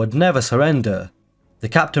Dushenko would never surrender.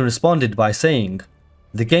 The captain responded by saying,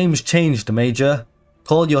 "The game's changed, Major.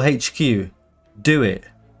 Call your HQ. Do it."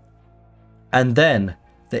 And then,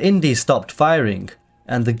 the Indies stopped firing,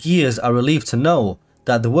 and the Gears are relieved to know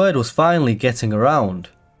that the word was finally getting around.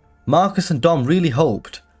 Marcus and Dom really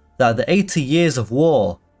hoped that the 80 years of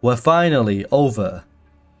war were finally over.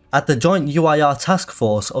 At the joint UIR task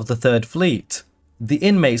force of the 3rd Fleet, the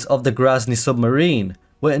inmates of the Grasny submarine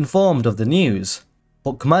were informed of the news,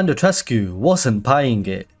 but Commander Trescu wasn't buying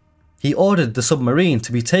it. He ordered the submarine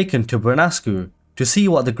to be taken to Branascu to see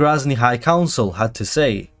what the Grasny High Council had to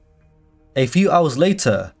say. A few hours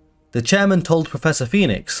later, the chairman told Professor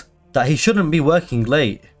Fenix that he shouldn't be working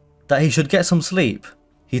late, that he should get some sleep.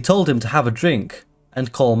 He told him to have a drink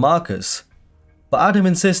and call Marcus. But Adam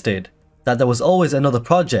insisted that there was always another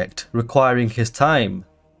project requiring his time.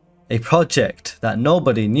 A project that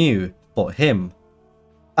nobody knew but him.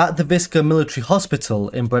 At the Viska military hospital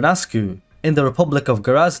in Brănăscu, in the Republic of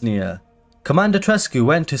Groznia, Commander Trescu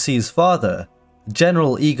went to see his father,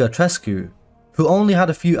 General Igor Trescu, who only had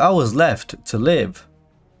a few hours left to live.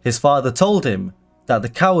 His father told him that the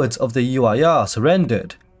cowards of the UIR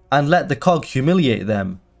surrendered and let the KOG humiliate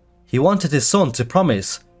them. He wanted his son to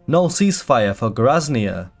promise no ceasefire for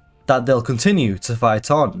Groznia, that they'll continue to fight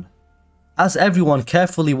on. As everyone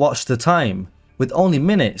carefully watched the time, with only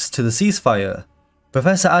minutes to the ceasefire,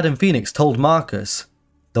 Professor Adam Fenix told Marcus,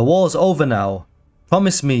 "The war's over now.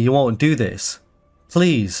 Promise me you won't do this.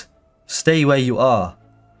 Please, stay where you are.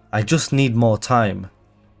 I just need more time."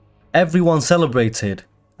 Everyone celebrated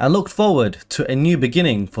and looked forward to a new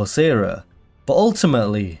beginning for SRAAK, but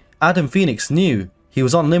ultimately, Adam Fenix knew he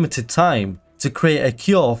was on limited time to create a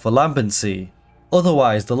cure for lambency.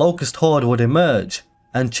 Otherwise, the Locust Horde would emerge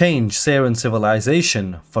and change SRAAK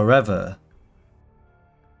civilization forever.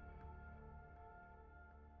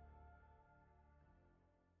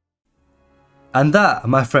 And that,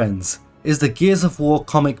 my friends, is the Gears of War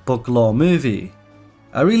comic book lore movie.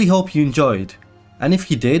 I really hope you enjoyed, and if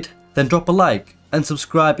you did, then drop a like and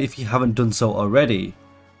subscribe if you haven't done so already.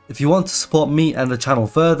 If you want to support me and the channel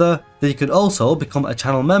further, then you could also become a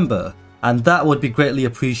channel member, and that would be greatly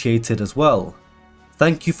appreciated as well.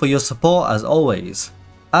 Thank you for your support as always.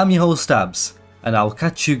 I'm your host Abz, and I'll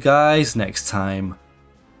catch you guys next time.